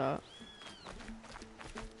any of that.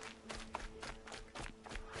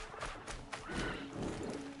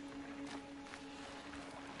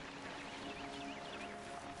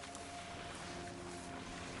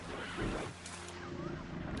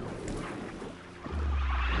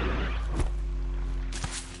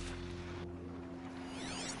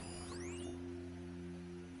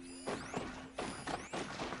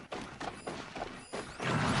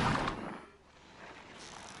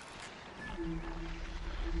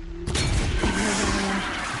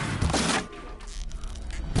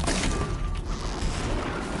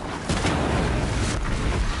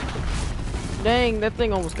 Dang, that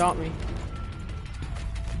thing almost got me.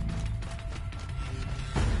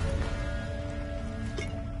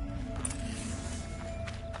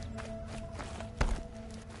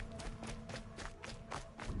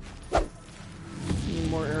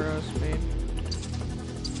 Need more arrows made.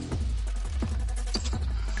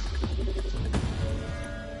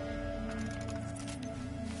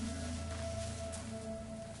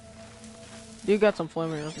 You got some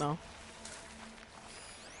flame arrows now.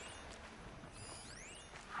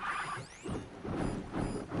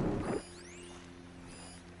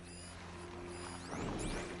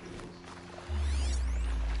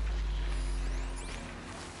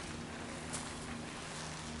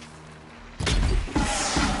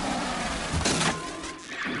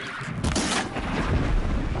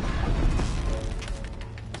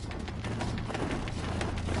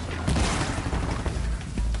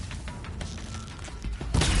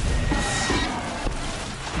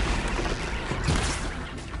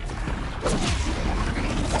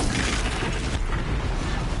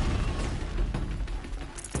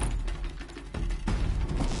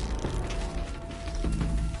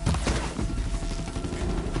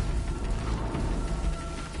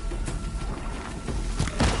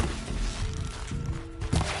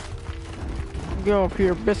 Go up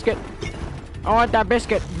here, biscuit. I want that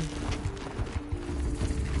biscuit.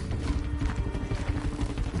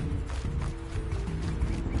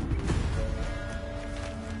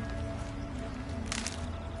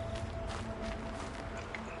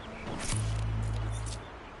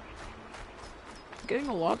 Getting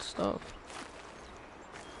a lot of stuff.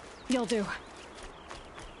 You'll do.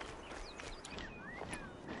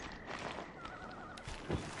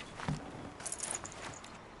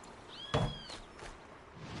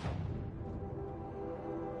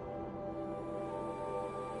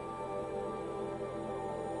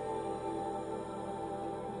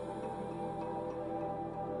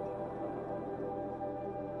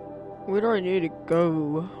 Where do I need to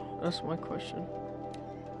go? That's my question.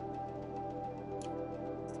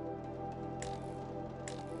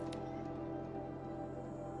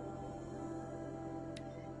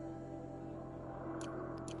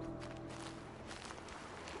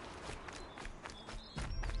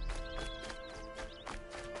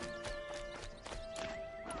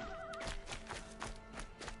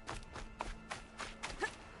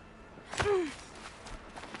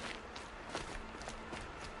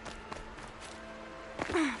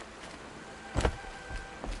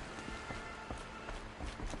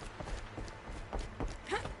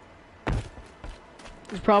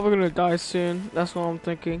 He's probably gonna die soon. That's what I'm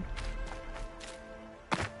thinking.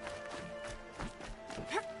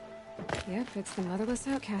 Yep, it's the motherless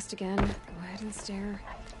outcast again. Go ahead and stare.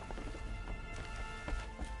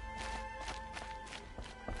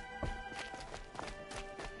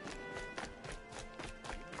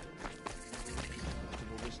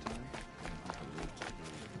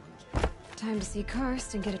 Time to see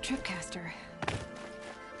Karst and get a tripcaster.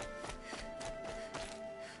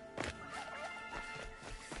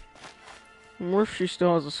 What if she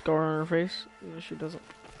still has a scar on her face? No, she doesn't.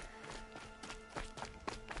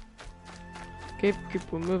 Keep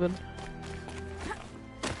moving.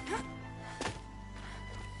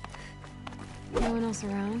 No one else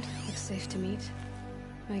around. Looks safe to meet.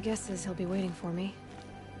 My guess is he'll be waiting for me.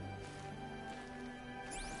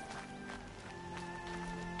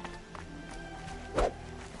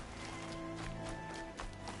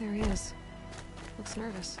 There he is. Looks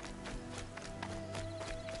nervous.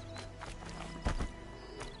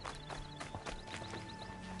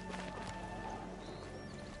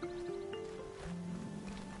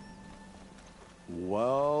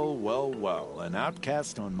 Well, well, well. An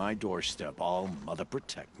outcast on my doorstep. All mother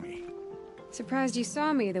protect me. Surprised you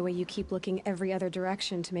saw me the way you keep looking every other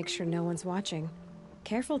direction to make sure no one's watching.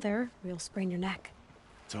 Careful there, or you'll sprain your neck.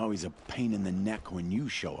 It's always a pain in the neck when you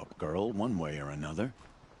show up, girl, one way or another.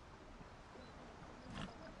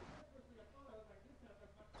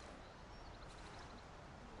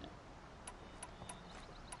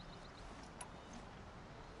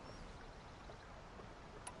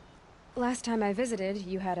 Last time I visited,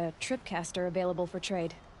 you had a tripcaster available for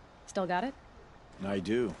trade. Still got it? I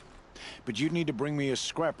do. But you'd need to bring me a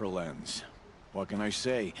scrapper lens. What can I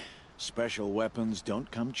say? Special weapons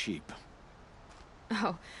don't come cheap.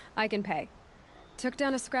 Oh, I can pay. Took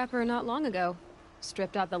down a scrapper not long ago.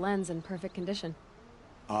 Stripped out the lens in perfect condition.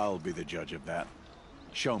 I'll be the judge of that.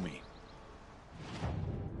 Show me.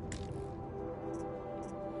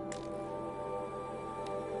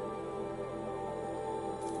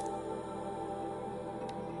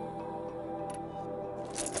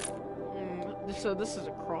 So this is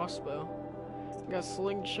a crossbow. Got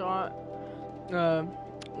slingshot,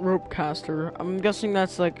 rope caster. I'm guessing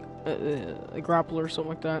that's like a grappler or something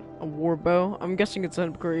like that. A war bow. I'm guessing it's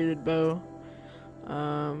an upgraded bow.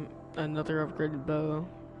 Another upgraded bow.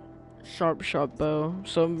 Sharp shot bow.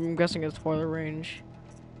 So I'm guessing it's farther range.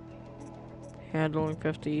 Handling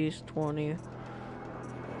 50s, 20.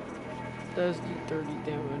 Does do 30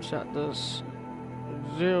 damage. That does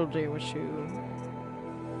 0 damage to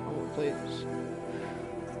all the blades.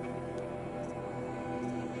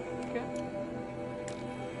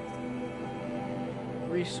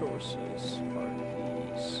 Resources are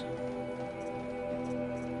these.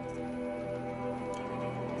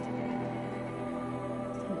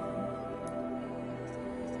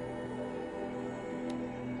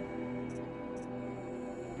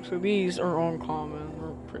 So these are uncommon, they're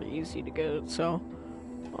pretty easy to get, so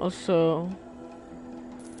also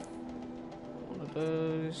one of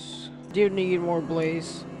those. Do need more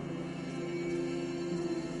blaze.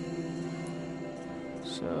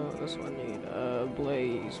 So this one need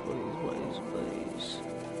blaze.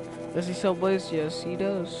 Does he sell blaze? Yes, he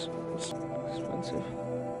does. It's expensive.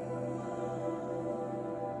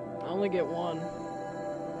 I only get one.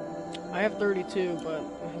 I have 32, but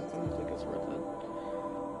I don't think it's worth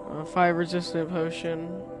it. 5 resistant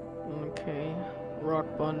potion, Okay. Rock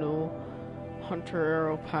bundle. Hunter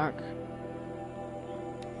arrow pack.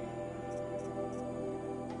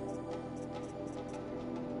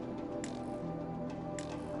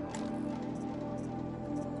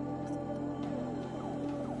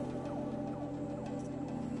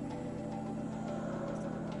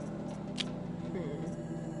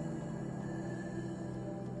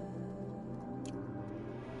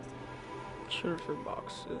 Sugar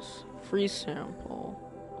boxes. Free sample.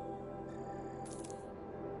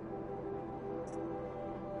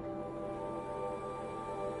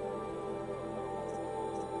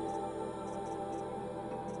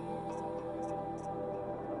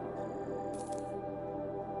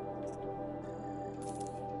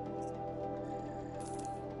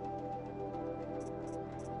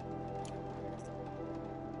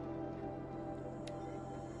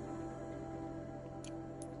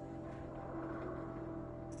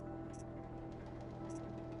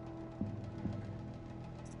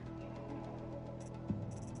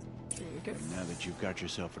 Okay. Now that you've got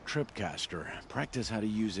yourself a tripcaster, practice how to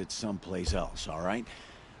use it someplace else, all right?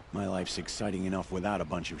 My life's exciting enough without a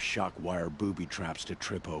bunch of shock wire booby traps to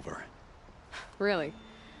trip over. Really?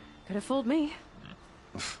 Could have fooled me.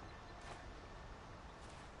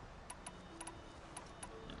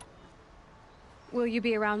 Will you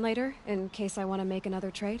be around later, in case I want to make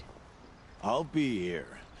another trade? I'll be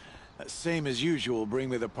here. Same as usual, bring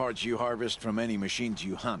me the parts you harvest from any machines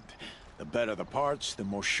you hunt. The better the parts, the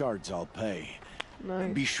more shards I'll pay.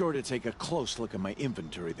 Nice. Be sure to take a close look at my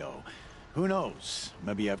inventory, though. Who knows?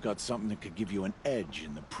 Maybe I've got something that could give you an edge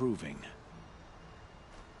in the proving.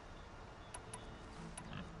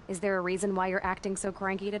 Is there a reason why you're acting so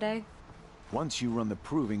cranky today? Once you run the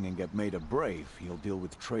proving and get made a brave, you'll deal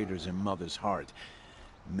with traitors in Mother's Heart.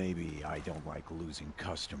 Maybe I don't like losing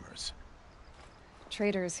customers.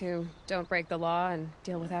 Traders who don't break the law and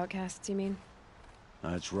deal with outcasts, you mean?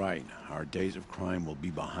 That's right. Our days of crime will be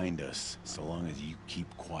behind us, so long as you keep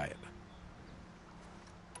quiet.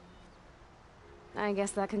 I guess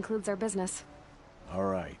that concludes our business. All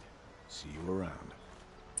right. See you around.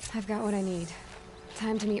 I've got what I need.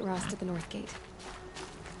 Time to meet Rost at the North Gate.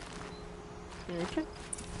 Okay.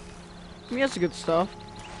 I mean, that's good stuff.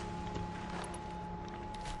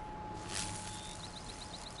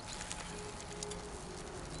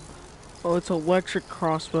 Oh, it's an electric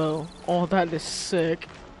crossbow. Oh, that is sick.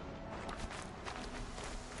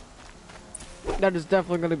 That is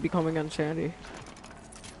definitely going to be coming on Sandy.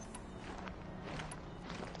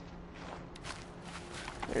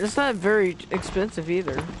 It's not very expensive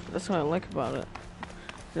either. That's what I like about it.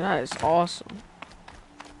 That is awesome.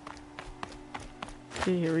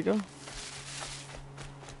 Okay, here we go.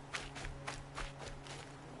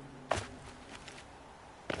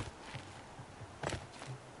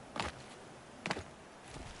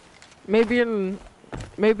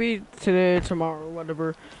 Maybe today, tomorrow,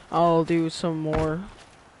 whatever, I'll do some more,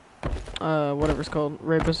 whatever it's called,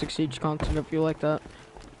 Rainbow Six Siege content if you like that.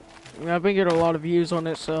 I mean, I've been getting a lot of views on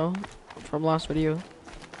it, so, from last video.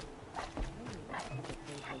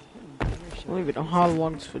 I don't even know how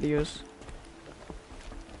long this video is.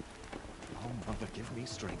 Oh, Mother, give me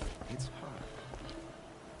strength. It's hard.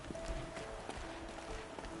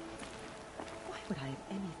 Why would I have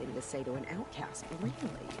anything to say to an outcast, really?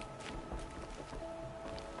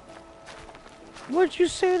 What'd you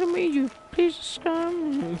say to me, you piece of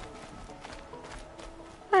scum?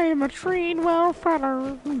 I am a trained well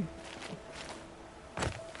feller.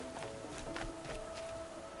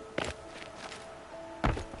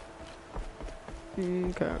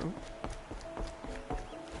 Okay.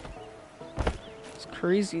 It's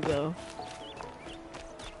crazy though.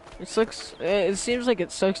 It sucks. It seems like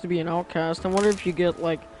it sucks to be an outcast. I wonder if you get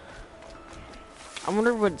like. I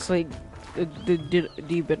wonder what's like the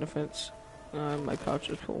D benefits. My pouch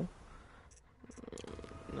is full.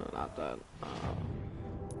 No, not that.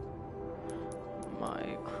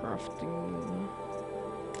 My crafting.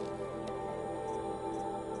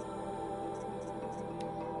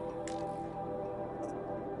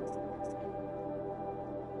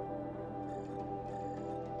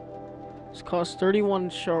 This costs 31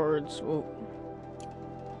 shards. Whoa.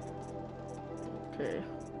 Okay.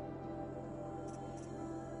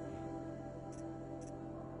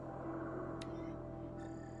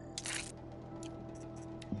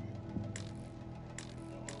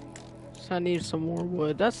 I need some more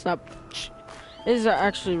wood. That's not. It is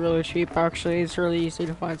actually really cheap. Actually, it's really easy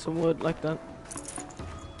to find some wood like that.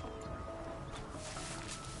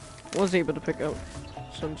 I was able to pick up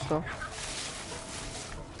some stuff.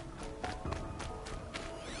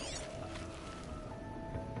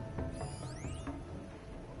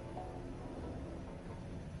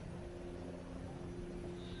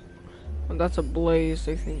 That's a blaze,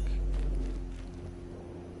 I think.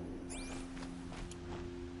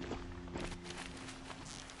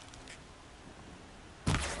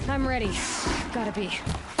 I'm ready. Gotta be.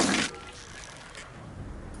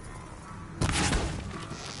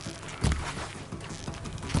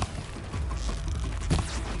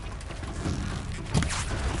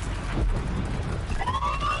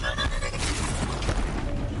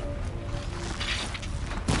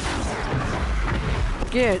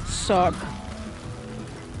 Get suck.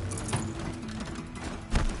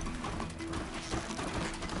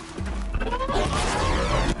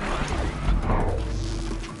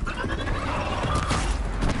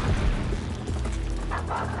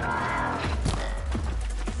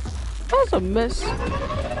 That's a miss.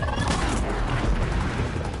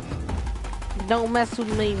 Don't mess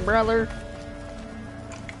with me, brother.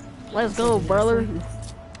 Let's go, brother.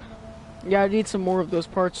 Yeah, I need some more of those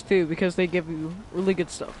parts too, because they give you really good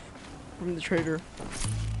stuff from the trader.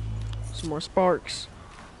 Some more sparks.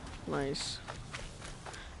 Nice.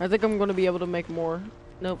 I think I'm gonna be able to make more.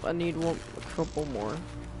 Nope, I need a couple more.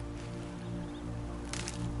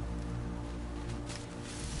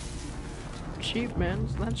 Cheap, man.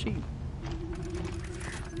 It's not cheap.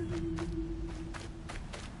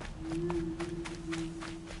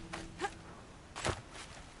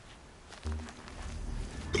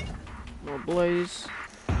 More blaze.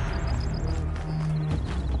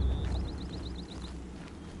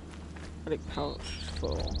 Medic pouch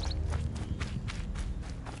full.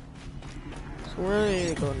 So where do we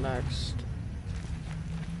need to go next?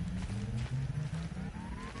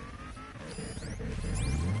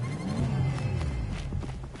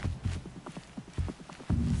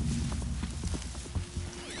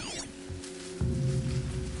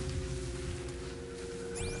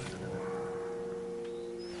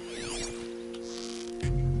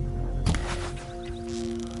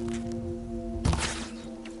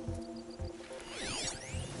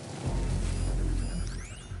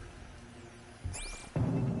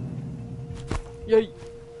 Yay!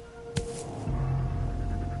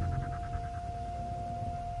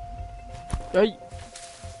 Yay!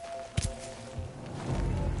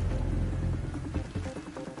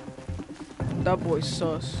 That boy's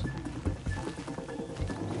sus.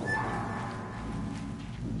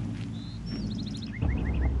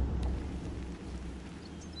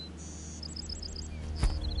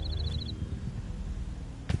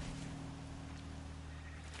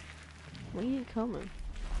 When are you coming?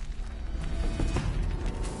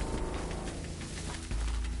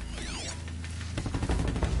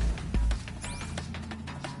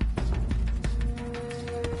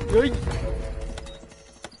 Yay!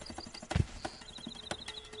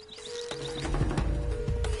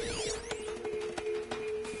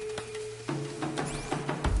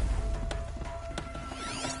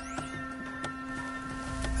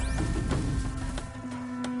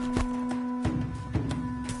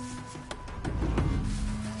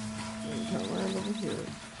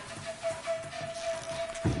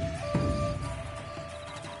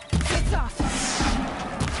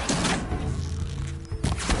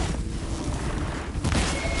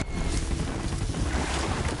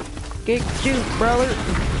 Get juke, brother.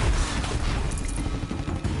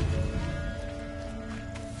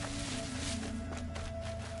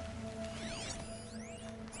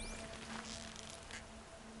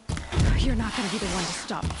 You're not gonna be the one to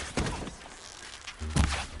stop.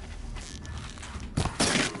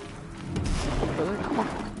 Brother, come on.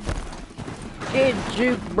 Get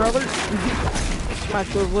juke, brother. Smack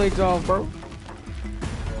those legs off, bro.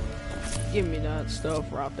 Give me that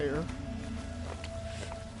stuff right there.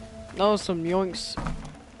 Oh, some yoinks.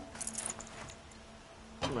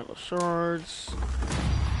 Metal shards.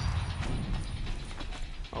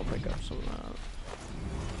 I'll pick up some of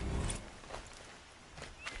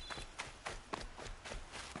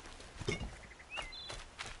that.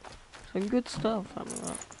 Some good stuff out of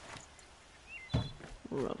that.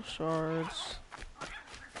 Metal shards.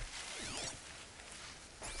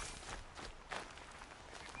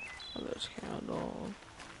 Oh, there's candle.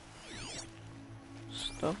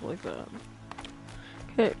 Stuff like that.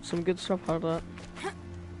 Okay, some good stuff out of that.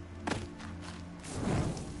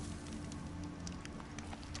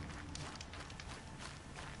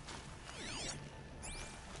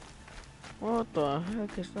 What the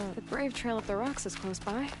heck is that? The Brave Trail up the rocks is close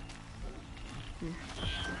by.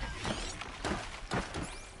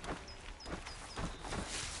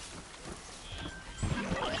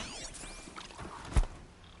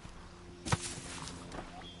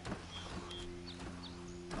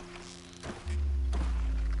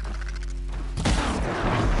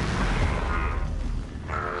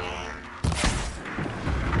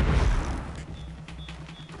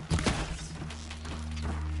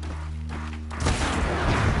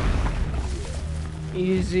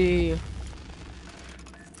 Easy.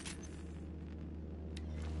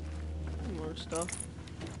 More stuff.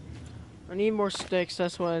 I need more sticks,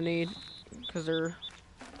 that's what I need. Because they're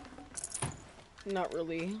not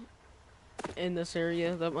really in this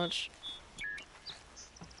area that much.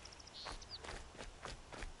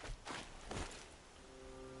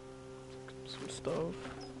 Some stuff.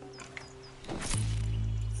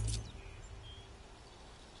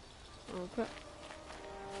 Okay.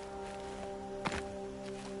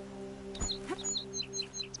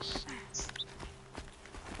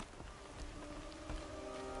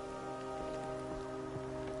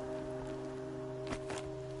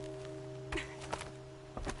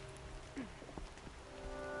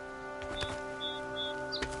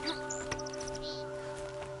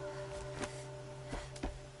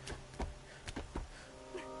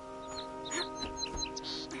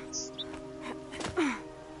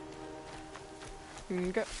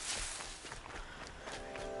 Okay.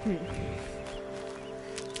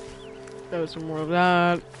 There's some more of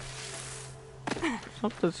that.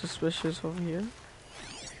 Something suspicious over here.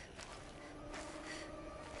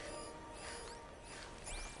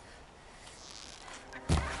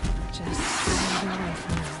 Just another way for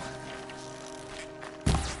now.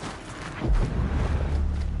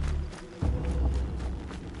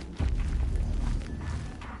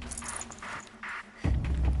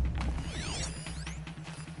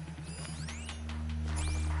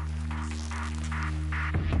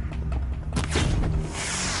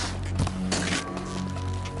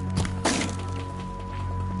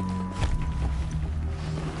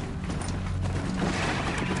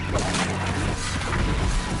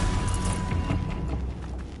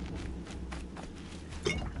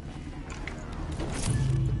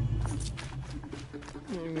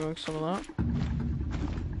 Some of that.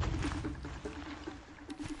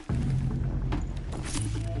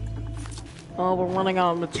 Oh, we're running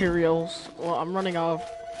out of materials. Well, I'm running out of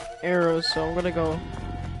arrows, so I'm gonna go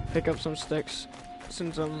pick up some sticks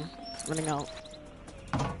since I'm running out.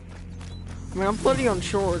 I mean, I'm plenty on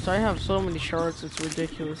shards. I have so many shards, it's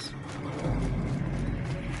ridiculous.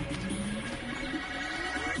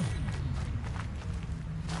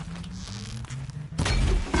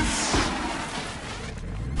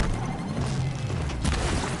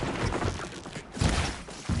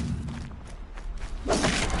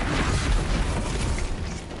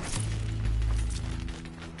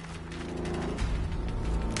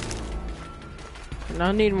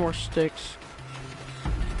 I need more sticks.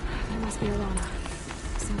 That must be Alana.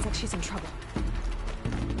 Sounds like she's in trouble.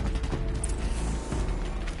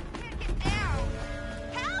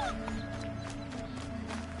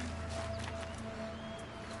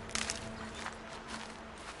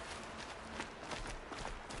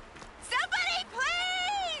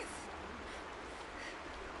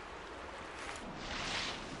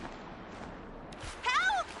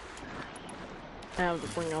 I have to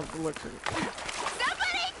bring out the liquor.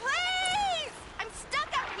 Somebody, please! I'm stuck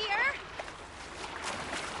up here!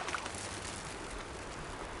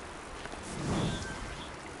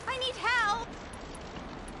 I need help!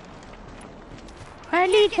 I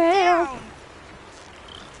need help!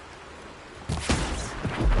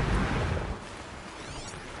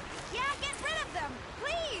 Yeah, get rid of them,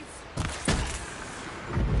 please!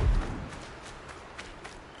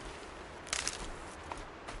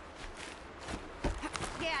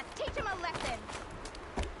 Yeah, teach him a lesson!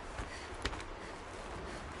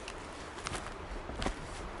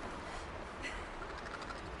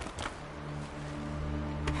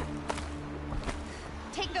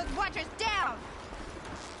 Take those watchers down!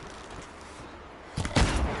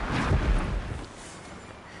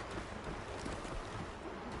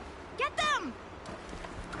 Get them!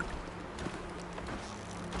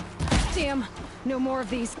 Damn! No more of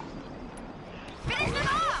these. Finish them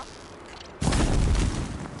off!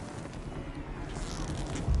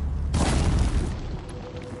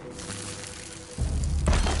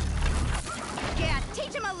 Yeah,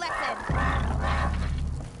 teach him a lesson!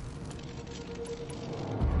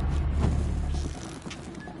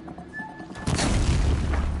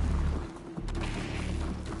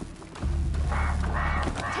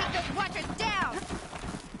 Take those watchers down!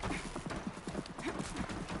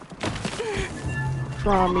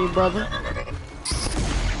 Try me, brother.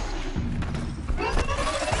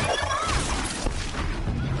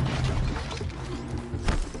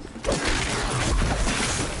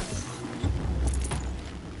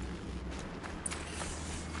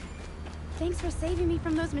 Thanks for saving me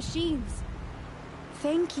from those machines.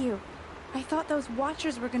 Thank you. I thought those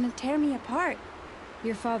watchers were gonna tear me apart.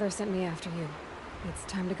 Your father sent me after you. It's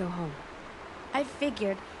time to go home. I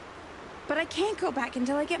figured. But I can't go back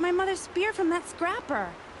until I get my mother's spear from that scrapper.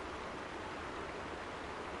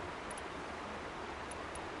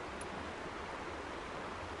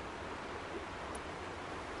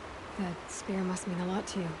 That spear must mean a lot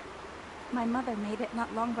to you. My mother made it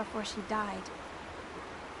not long before she died.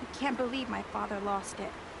 I can't believe my father lost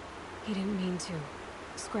it. He didn't mean to.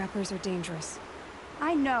 Scrappers are dangerous.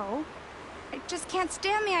 I know. I just can't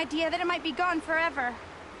stand the idea that it might be gone forever.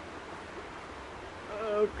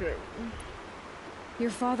 Okay. Your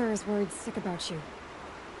father is worried sick about you.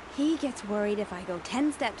 He gets worried if I go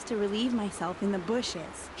 10 steps to relieve myself in the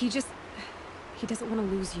bushes. He doesn't want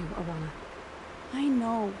to lose you, Awana. I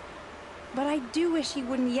know. But I do wish he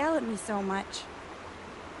wouldn't yell at me so much.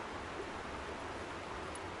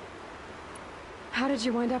 How did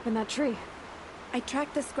you wind up in that tree? I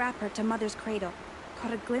tracked the scrapper to Mother's cradle.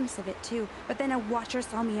 Caught a glimpse of it too, but then a watcher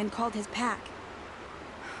saw me and called his pack.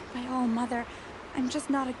 My oh, Mother, I'm just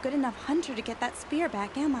not a good enough hunter to get that spear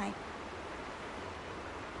back, am I?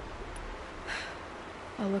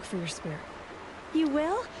 I'll look for your spear. You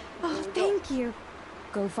will? Oh, thank you.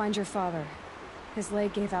 Go find your father. His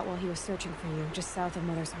leg gave out while he was searching for you, just south of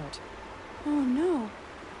Mother's Heart. Oh, no.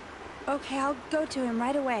 Okay, I'll go to him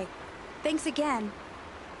right away. Thanks again.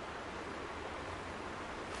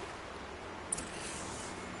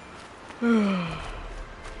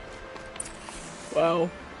 Wow.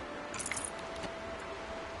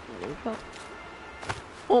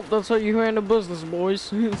 Oh, that's how you handle business, boys.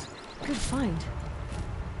 Good find.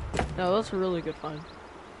 No, that's a really good find.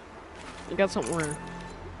 You got something rare.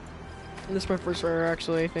 And this is my first rare,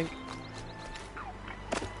 actually, I think.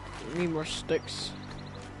 Need more sticks.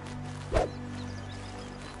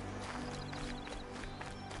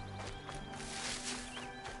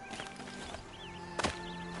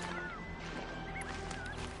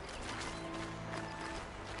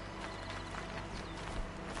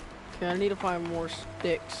 Okay, I need to find more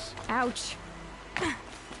sticks. Ouch.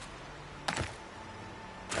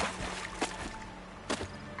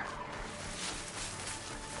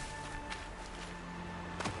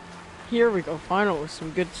 Here we go, finally, some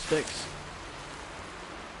good sticks.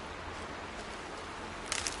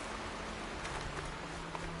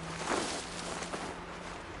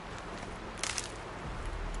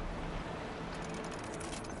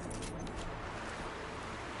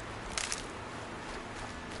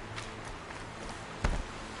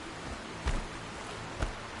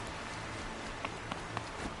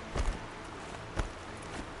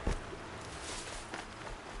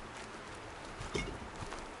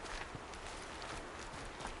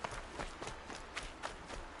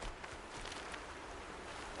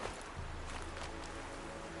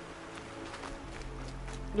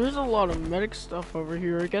 There's a lot of medic stuff over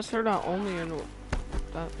here. I guess they're not only in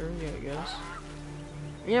that area, I guess.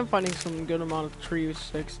 Yeah, I'm finding some good amount of tree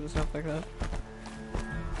sticks and stuff like that.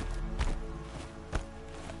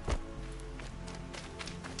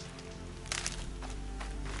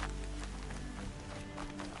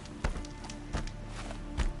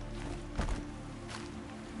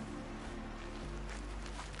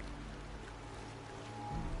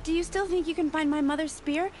 Do you still think you can find my mother's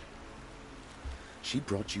spear? She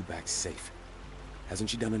brought you back safe. Hasn't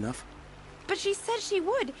she done enough? But she said she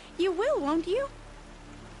would. You will, won't you?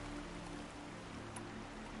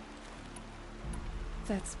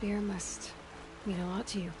 That spear must mean a lot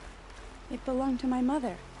to you. It belonged to my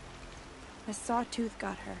mother. A sawtooth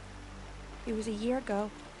got her. It was a year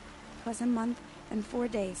ago. 'Twas a month and 4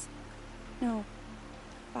 days. No,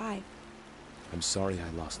 5. I'm sorry I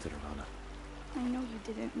lost it, Arana. I know you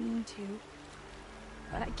didn't mean to.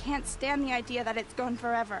 But I can't stand the idea that it's gone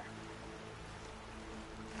forever.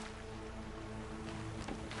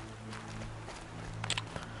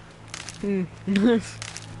 I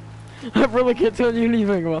really can't tell you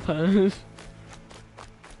anything about that.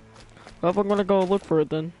 Well, I'm gonna go look for it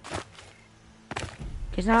then.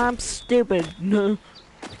 'Cause I'm stupid.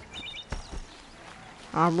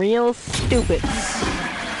 I'm real stupid.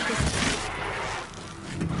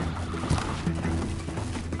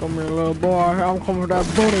 Come here, little boy. I'm coming for that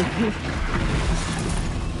booty.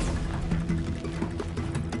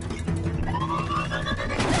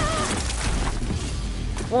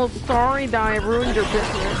 Well, sorry, Di. I ruined your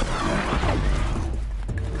business.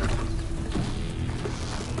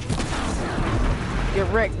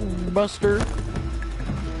 Get wrecked, Buster.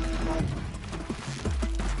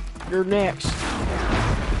 You're next.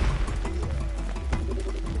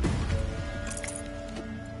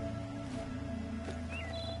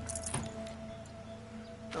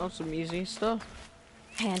 Oh, some easy stuff.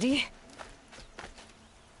 Handy.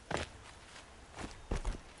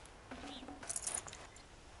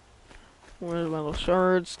 Where are the metal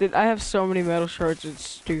shards? Dude, I have so many metal shards, it's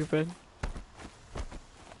stupid.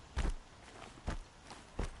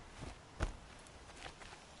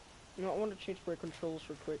 You know, I want to change my controls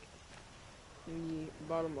real quick. In the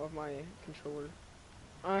bottom of my controller.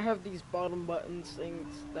 I have these bottom buttons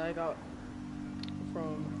things that I got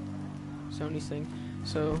from Sony's thing.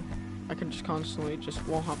 So I can just constantly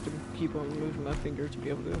won't have to keep on moving my finger to be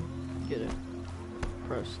able to get it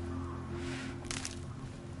pressed.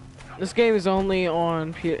 This game is only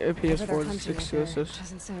on PS4. It's exclusive.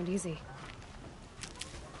 Doesn't sound easy.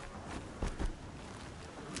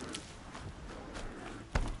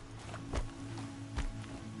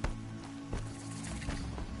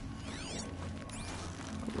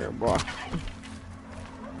 Come here, boy.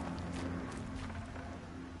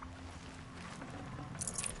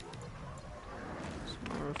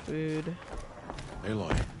 Some more food.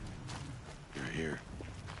 Aloy, you're here.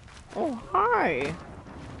 Oh, hi.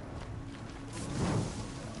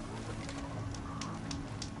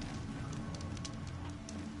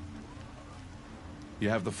 You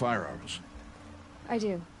have the firearms. I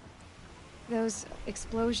do. Those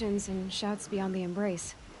explosions and shouts beyond the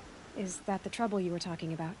embrace. Is that the trouble you were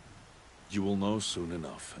talking about? You will know soon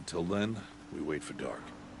enough. Until then, we wait for dark.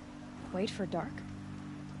 Wait for dark.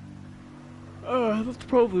 That's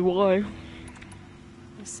probably why.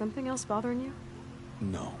 Is something else bothering you?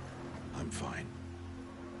 No, I'm fine.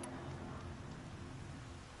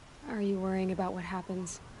 Are you worrying about what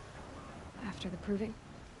happens after the proving?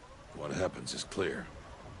 What happens is clear.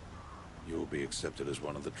 You will be accepted as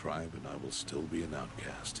one of the tribe, and I will still be an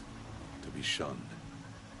outcast. To be shunned.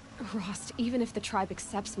 Rost, even if the tribe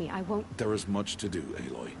accepts me, I won't... There is much to do,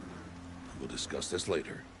 Aloy. We'll discuss this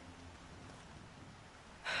later.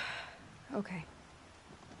 Okay.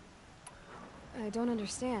 I don't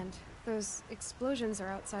understand. Those explosions are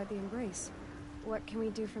outside the embrace. What can we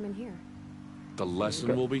do from in here? The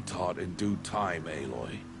lesson will be taught in due time,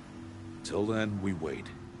 Aloy. Till then, we wait.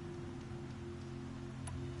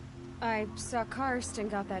 I saw Karst and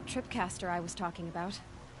got that tripcaster I was talking about.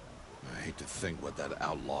 I hate to think what that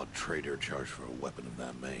outlawed trader charged for a weapon of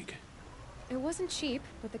that make. It wasn't cheap,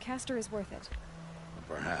 but the caster is worth it.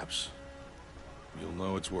 Perhaps. You'll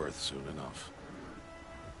know it's worth soon enough.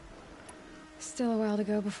 Still a while to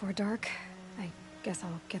go before dark. I guess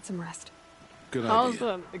I'll get some rest. Good How's idea.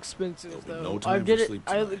 that expensive though? No time for sleep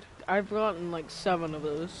tonight. I've gotten like 7 of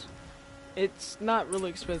those. It's not really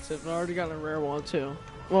expensive. I already got a rare one too.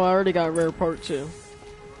 Well, I already got a rare part too.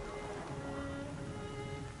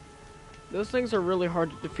 Those things are really hard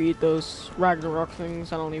to defeat. Those Ragnarok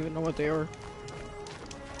things. I don't even know what they are.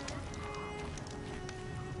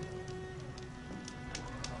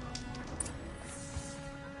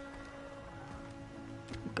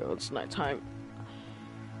 Go. It's nighttime.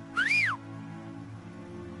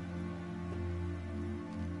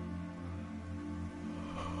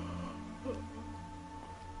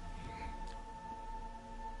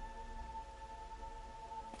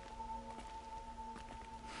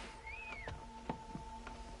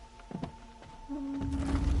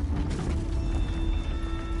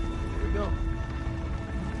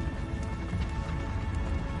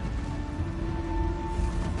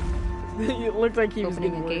 It looked like he was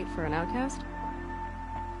opening a gate for an outcast.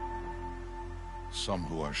 Some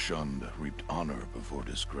who are shunned reaped honor before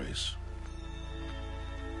disgrace.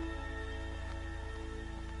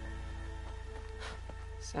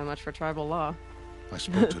 So much for tribal law. I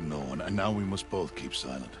spoke to no one, and now we must both keep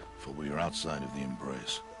silent, for we are outside of the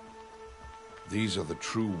embrace. These are the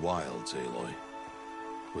true wilds, Aloy,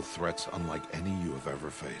 with threats unlike any you have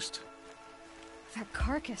ever faced. That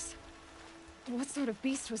carcass. What sort of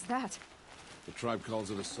beast was that? The tribe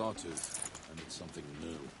calls it a sawtooth, and it's something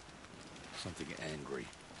new. Something angry.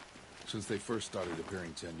 Since they first started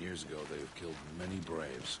appearing 10 years ago, they have killed many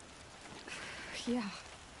braves. Yeah.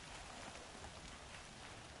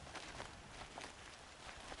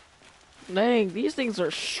 Dang, these things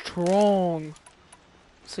are strong.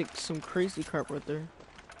 It's like some crazy crap right there.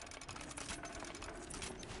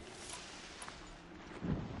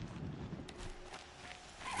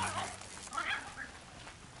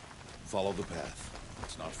 Follow the path.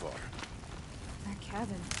 It's not far. That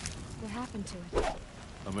cabin. What happened to it?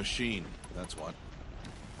 A machine, that's what.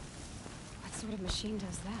 What sort of machine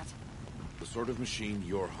does that? The sort of machine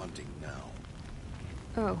you're hunting now.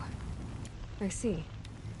 Oh. I see.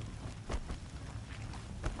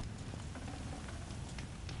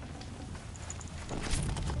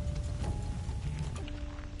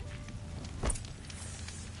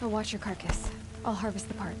 I'll watch your carcass. I'll harvest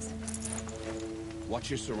the parts. Watch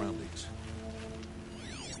your surroundings.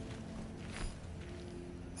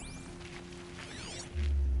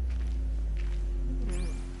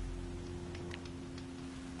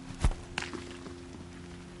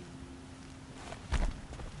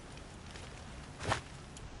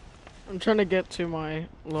 I'm trying to get to my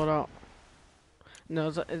loadout.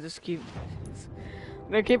 No, I just keep.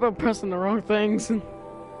 I keep on pressing the wrong things.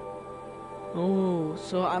 Oh,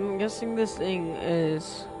 so I'm guessing this thing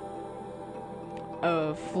is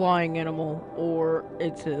a flying animal, or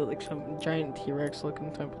it's like some giant T-Rex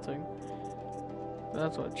looking type of thing.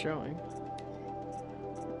 That's what it's showing.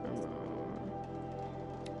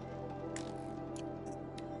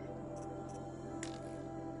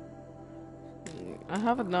 I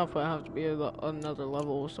have enough, but I have to be another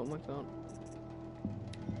level or something like that.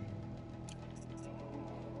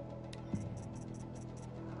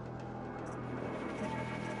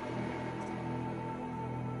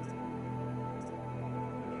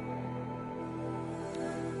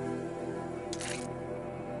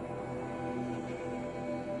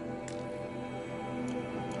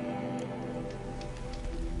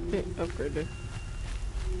 Okay, upgraded.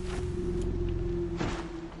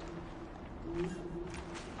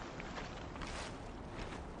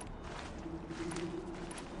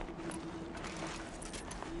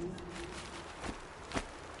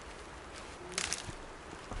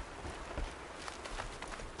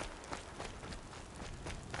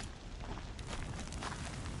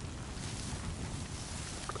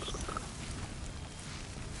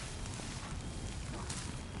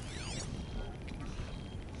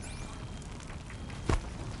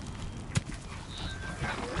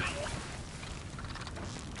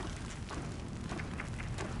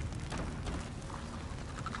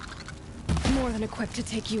 More than equipped to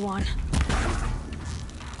take you on. It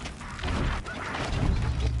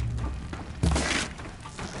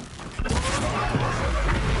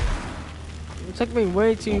took me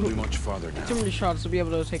way too much farther now. Too many shots to be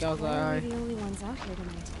able to take out that Why eye. are we the only ones out here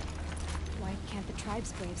tonight? Why can't the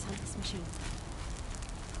tribe's braves hunt this machine?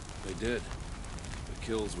 They did. The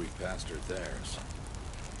kills we passed are theirs.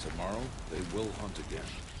 Tomorrow, they will hunt again.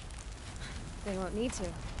 They won't need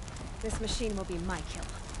to. This machine will be my kill.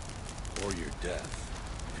 Or your death,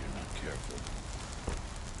 if you're not careful.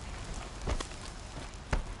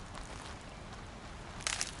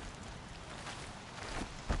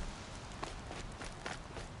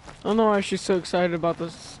 I don't know why she's so excited about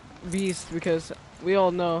this beast, because we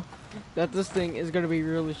all know that this thing is gonna be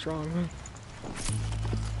really strong.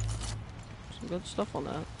 Some good stuff on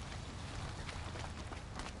that.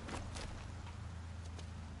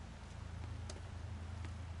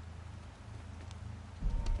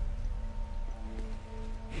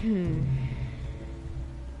 An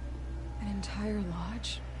entire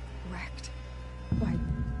lodge wrecked by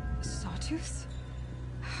sawtooths?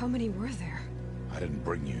 How many were there? I didn't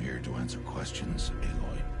bring you here to answer questions,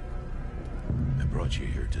 Aloy. I brought you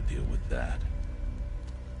here to deal with that.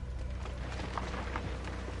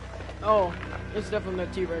 Oh, it's definitely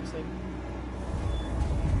the T-Rex thing.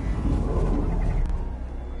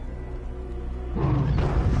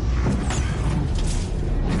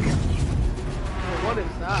 Oh, what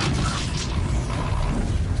is that?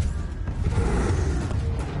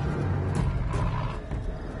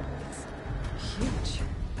 Huge.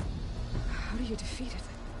 How do you defeat it?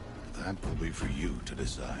 That will be for you to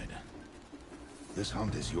decide. This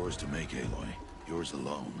hunt is yours to make, Aloy. Yours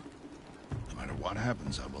alone. No matter what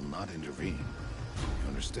happens, I will not intervene. You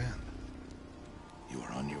understand? You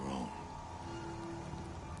are on your own.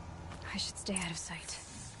 I should stay out of sight.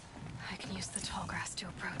 I can use the tall grass to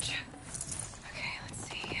approach. Okay, let's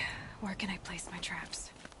see. Where can I place my traps?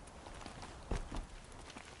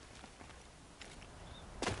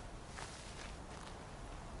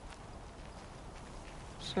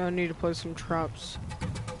 So I need to place some traps.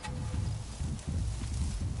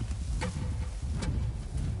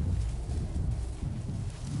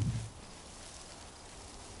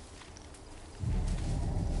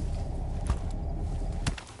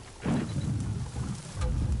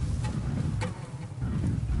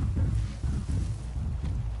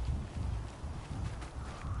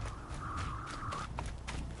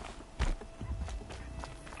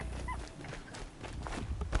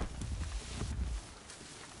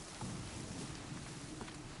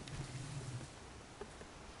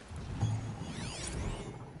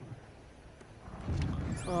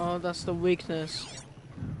 Oh, that's the weakness.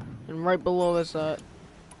 And right below is that.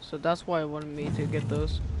 So that's why I wanted me to get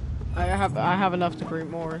those. I have enough to create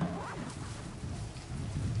more.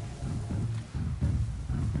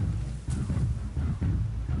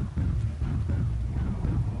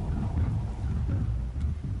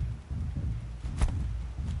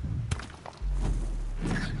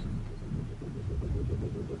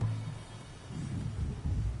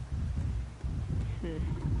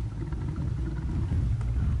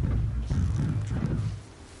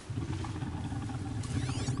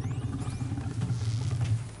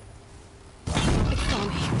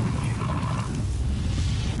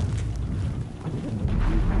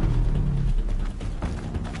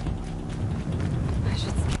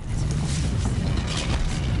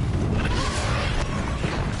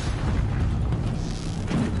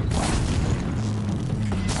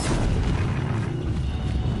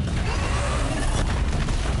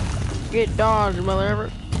 Get dodged,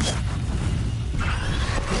 mother.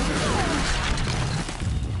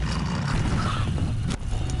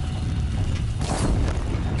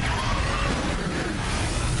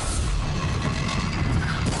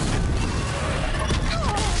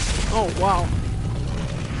 Oh, wow.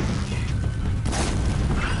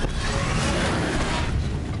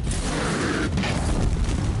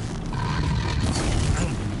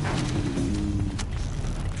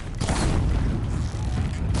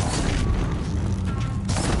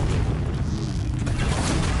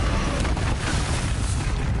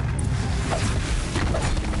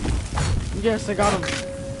 Yes, I got him.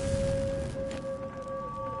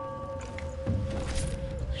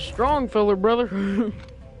 Strong fella, brother.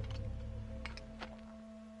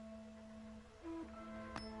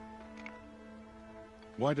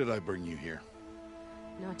 Why did I bring you here?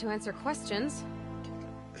 Not to answer questions.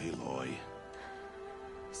 Aloy.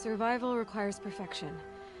 Survival requires perfection.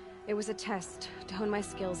 It was a test to hone my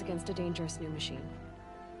skills against a dangerous new machine.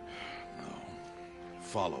 No.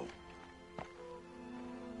 Follow.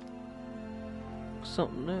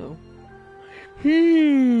 Something new.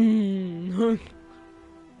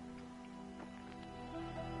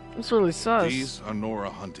 That's really sus. These are Nora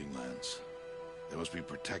hunting lands. They must be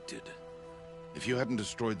protected. If you hadn't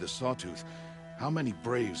destroyed the Sawtooth, how many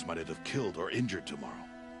Braves might it have killed or injured tomorrow?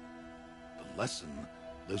 The lesson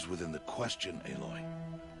lives within the question, Aloy.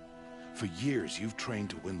 For years, you've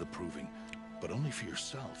trained to win the Proving, but only for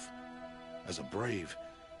yourself. As a Brave,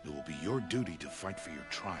 it will be your duty to fight for your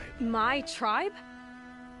tribe. My tribe?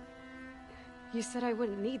 You said I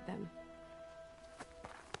wouldn't need them.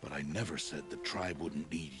 But I never said the tribe wouldn't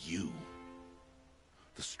need you.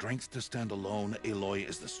 The strength to stand alone, Aloy,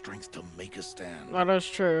 is the strength to make a stand. That is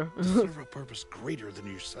true. To serve a purpose greater than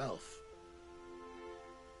yourself.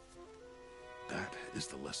 That is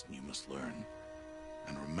the lesson you must learn.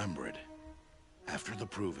 And remember it. After the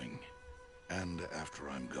Proving. And after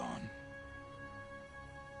I'm gone.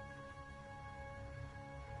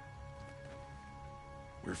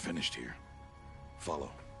 We're finished here.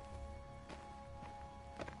 Follow.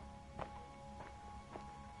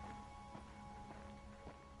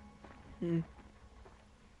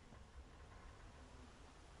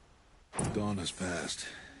 Dawn has passed.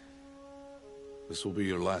 This will be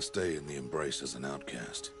your last day in the Embrace as an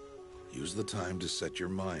outcast. Use the time to set your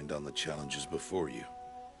mind on the challenges before you.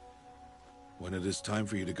 When it is time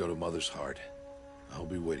for you to go to Mother's Heart, I'll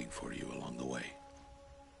be waiting for you along the way.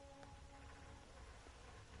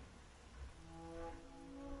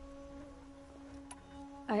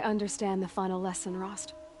 I understand the final lesson,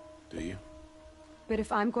 Rost. Do you? But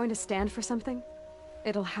if I'm going to stand for something,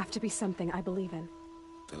 it'll have to be something I believe in.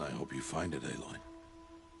 Then I hope you find it, Aloy.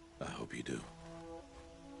 I hope you do.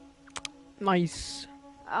 Nice.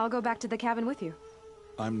 I'll go back to the cabin with you.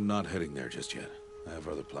 I'm not heading there just yet. I have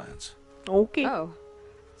other plans. Okay. Oh.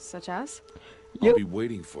 Such as? I'll be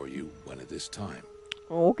waiting for you when it is time.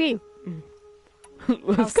 Okay.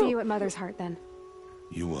 I'll see you at Mother's Heart then.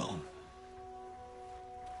 You will.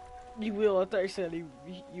 You will. I thought you said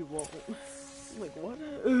you won't. I'm like, what?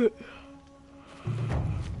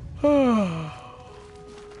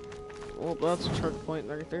 Well, that's a choke point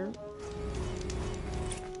right there.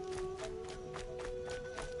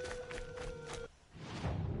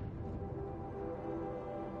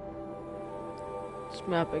 This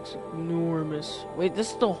map is enormous. Wait,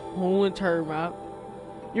 this is the whole entire map?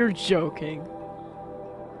 You're joking.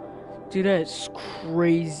 Dude, that is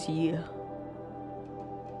crazy.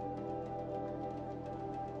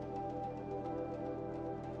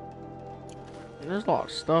 There's a lot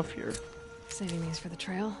of stuff here. Saving these for the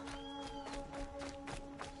trail.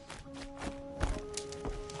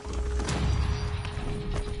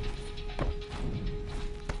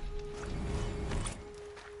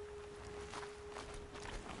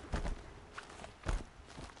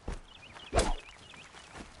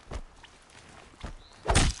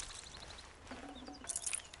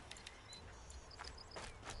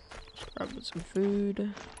 Grab some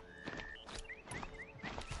food.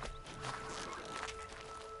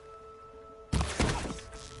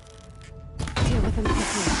 Deal with them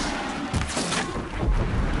quickly.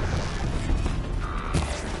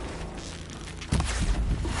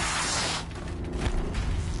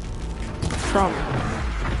 Trauma.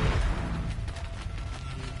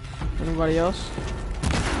 Anybody else?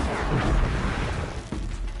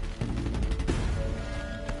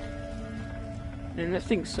 I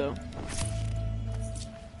think so.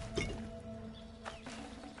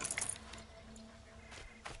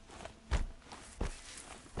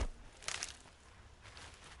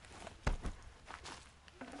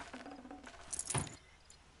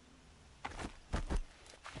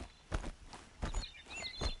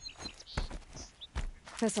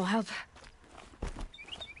 This'll help.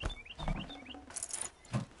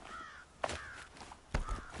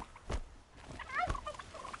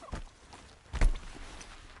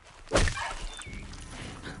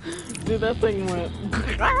 Dude, that thing went.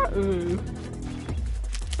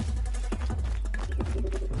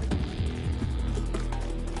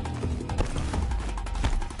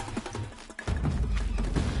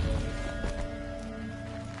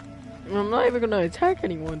 I'm not even gonna attack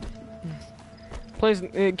anyone. Plays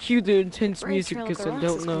cue the intense music because I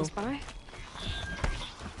don't know.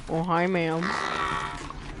 Oh, hi, ma'am.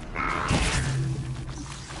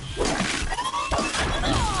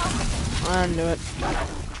 I knew it.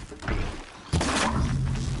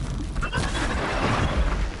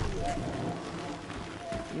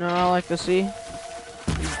 No, I like to see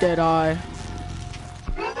dead eye.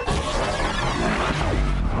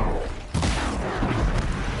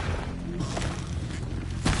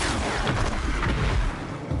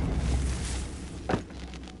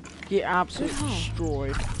 Get absolutely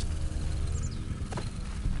destroyed.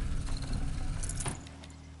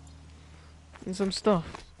 And some stuff.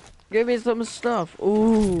 Give me some stuff.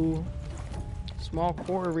 Ooh. Small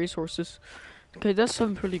core resources. Okay, that's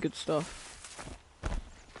some pretty good stuff.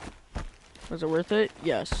 Was it worth it?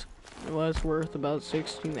 Yes. It was worth about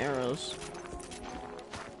 16 arrows.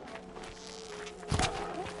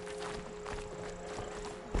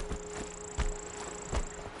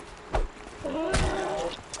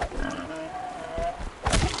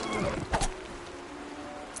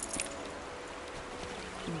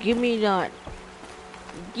 Give me that.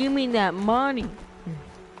 Give me that money.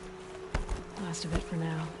 Last of it for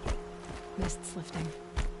now. Mist's lifting.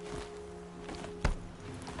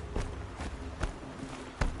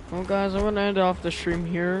 Well guys, I'm gonna end off the stream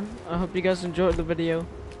here. I hope you guys enjoyed the video.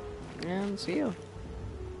 And see ya.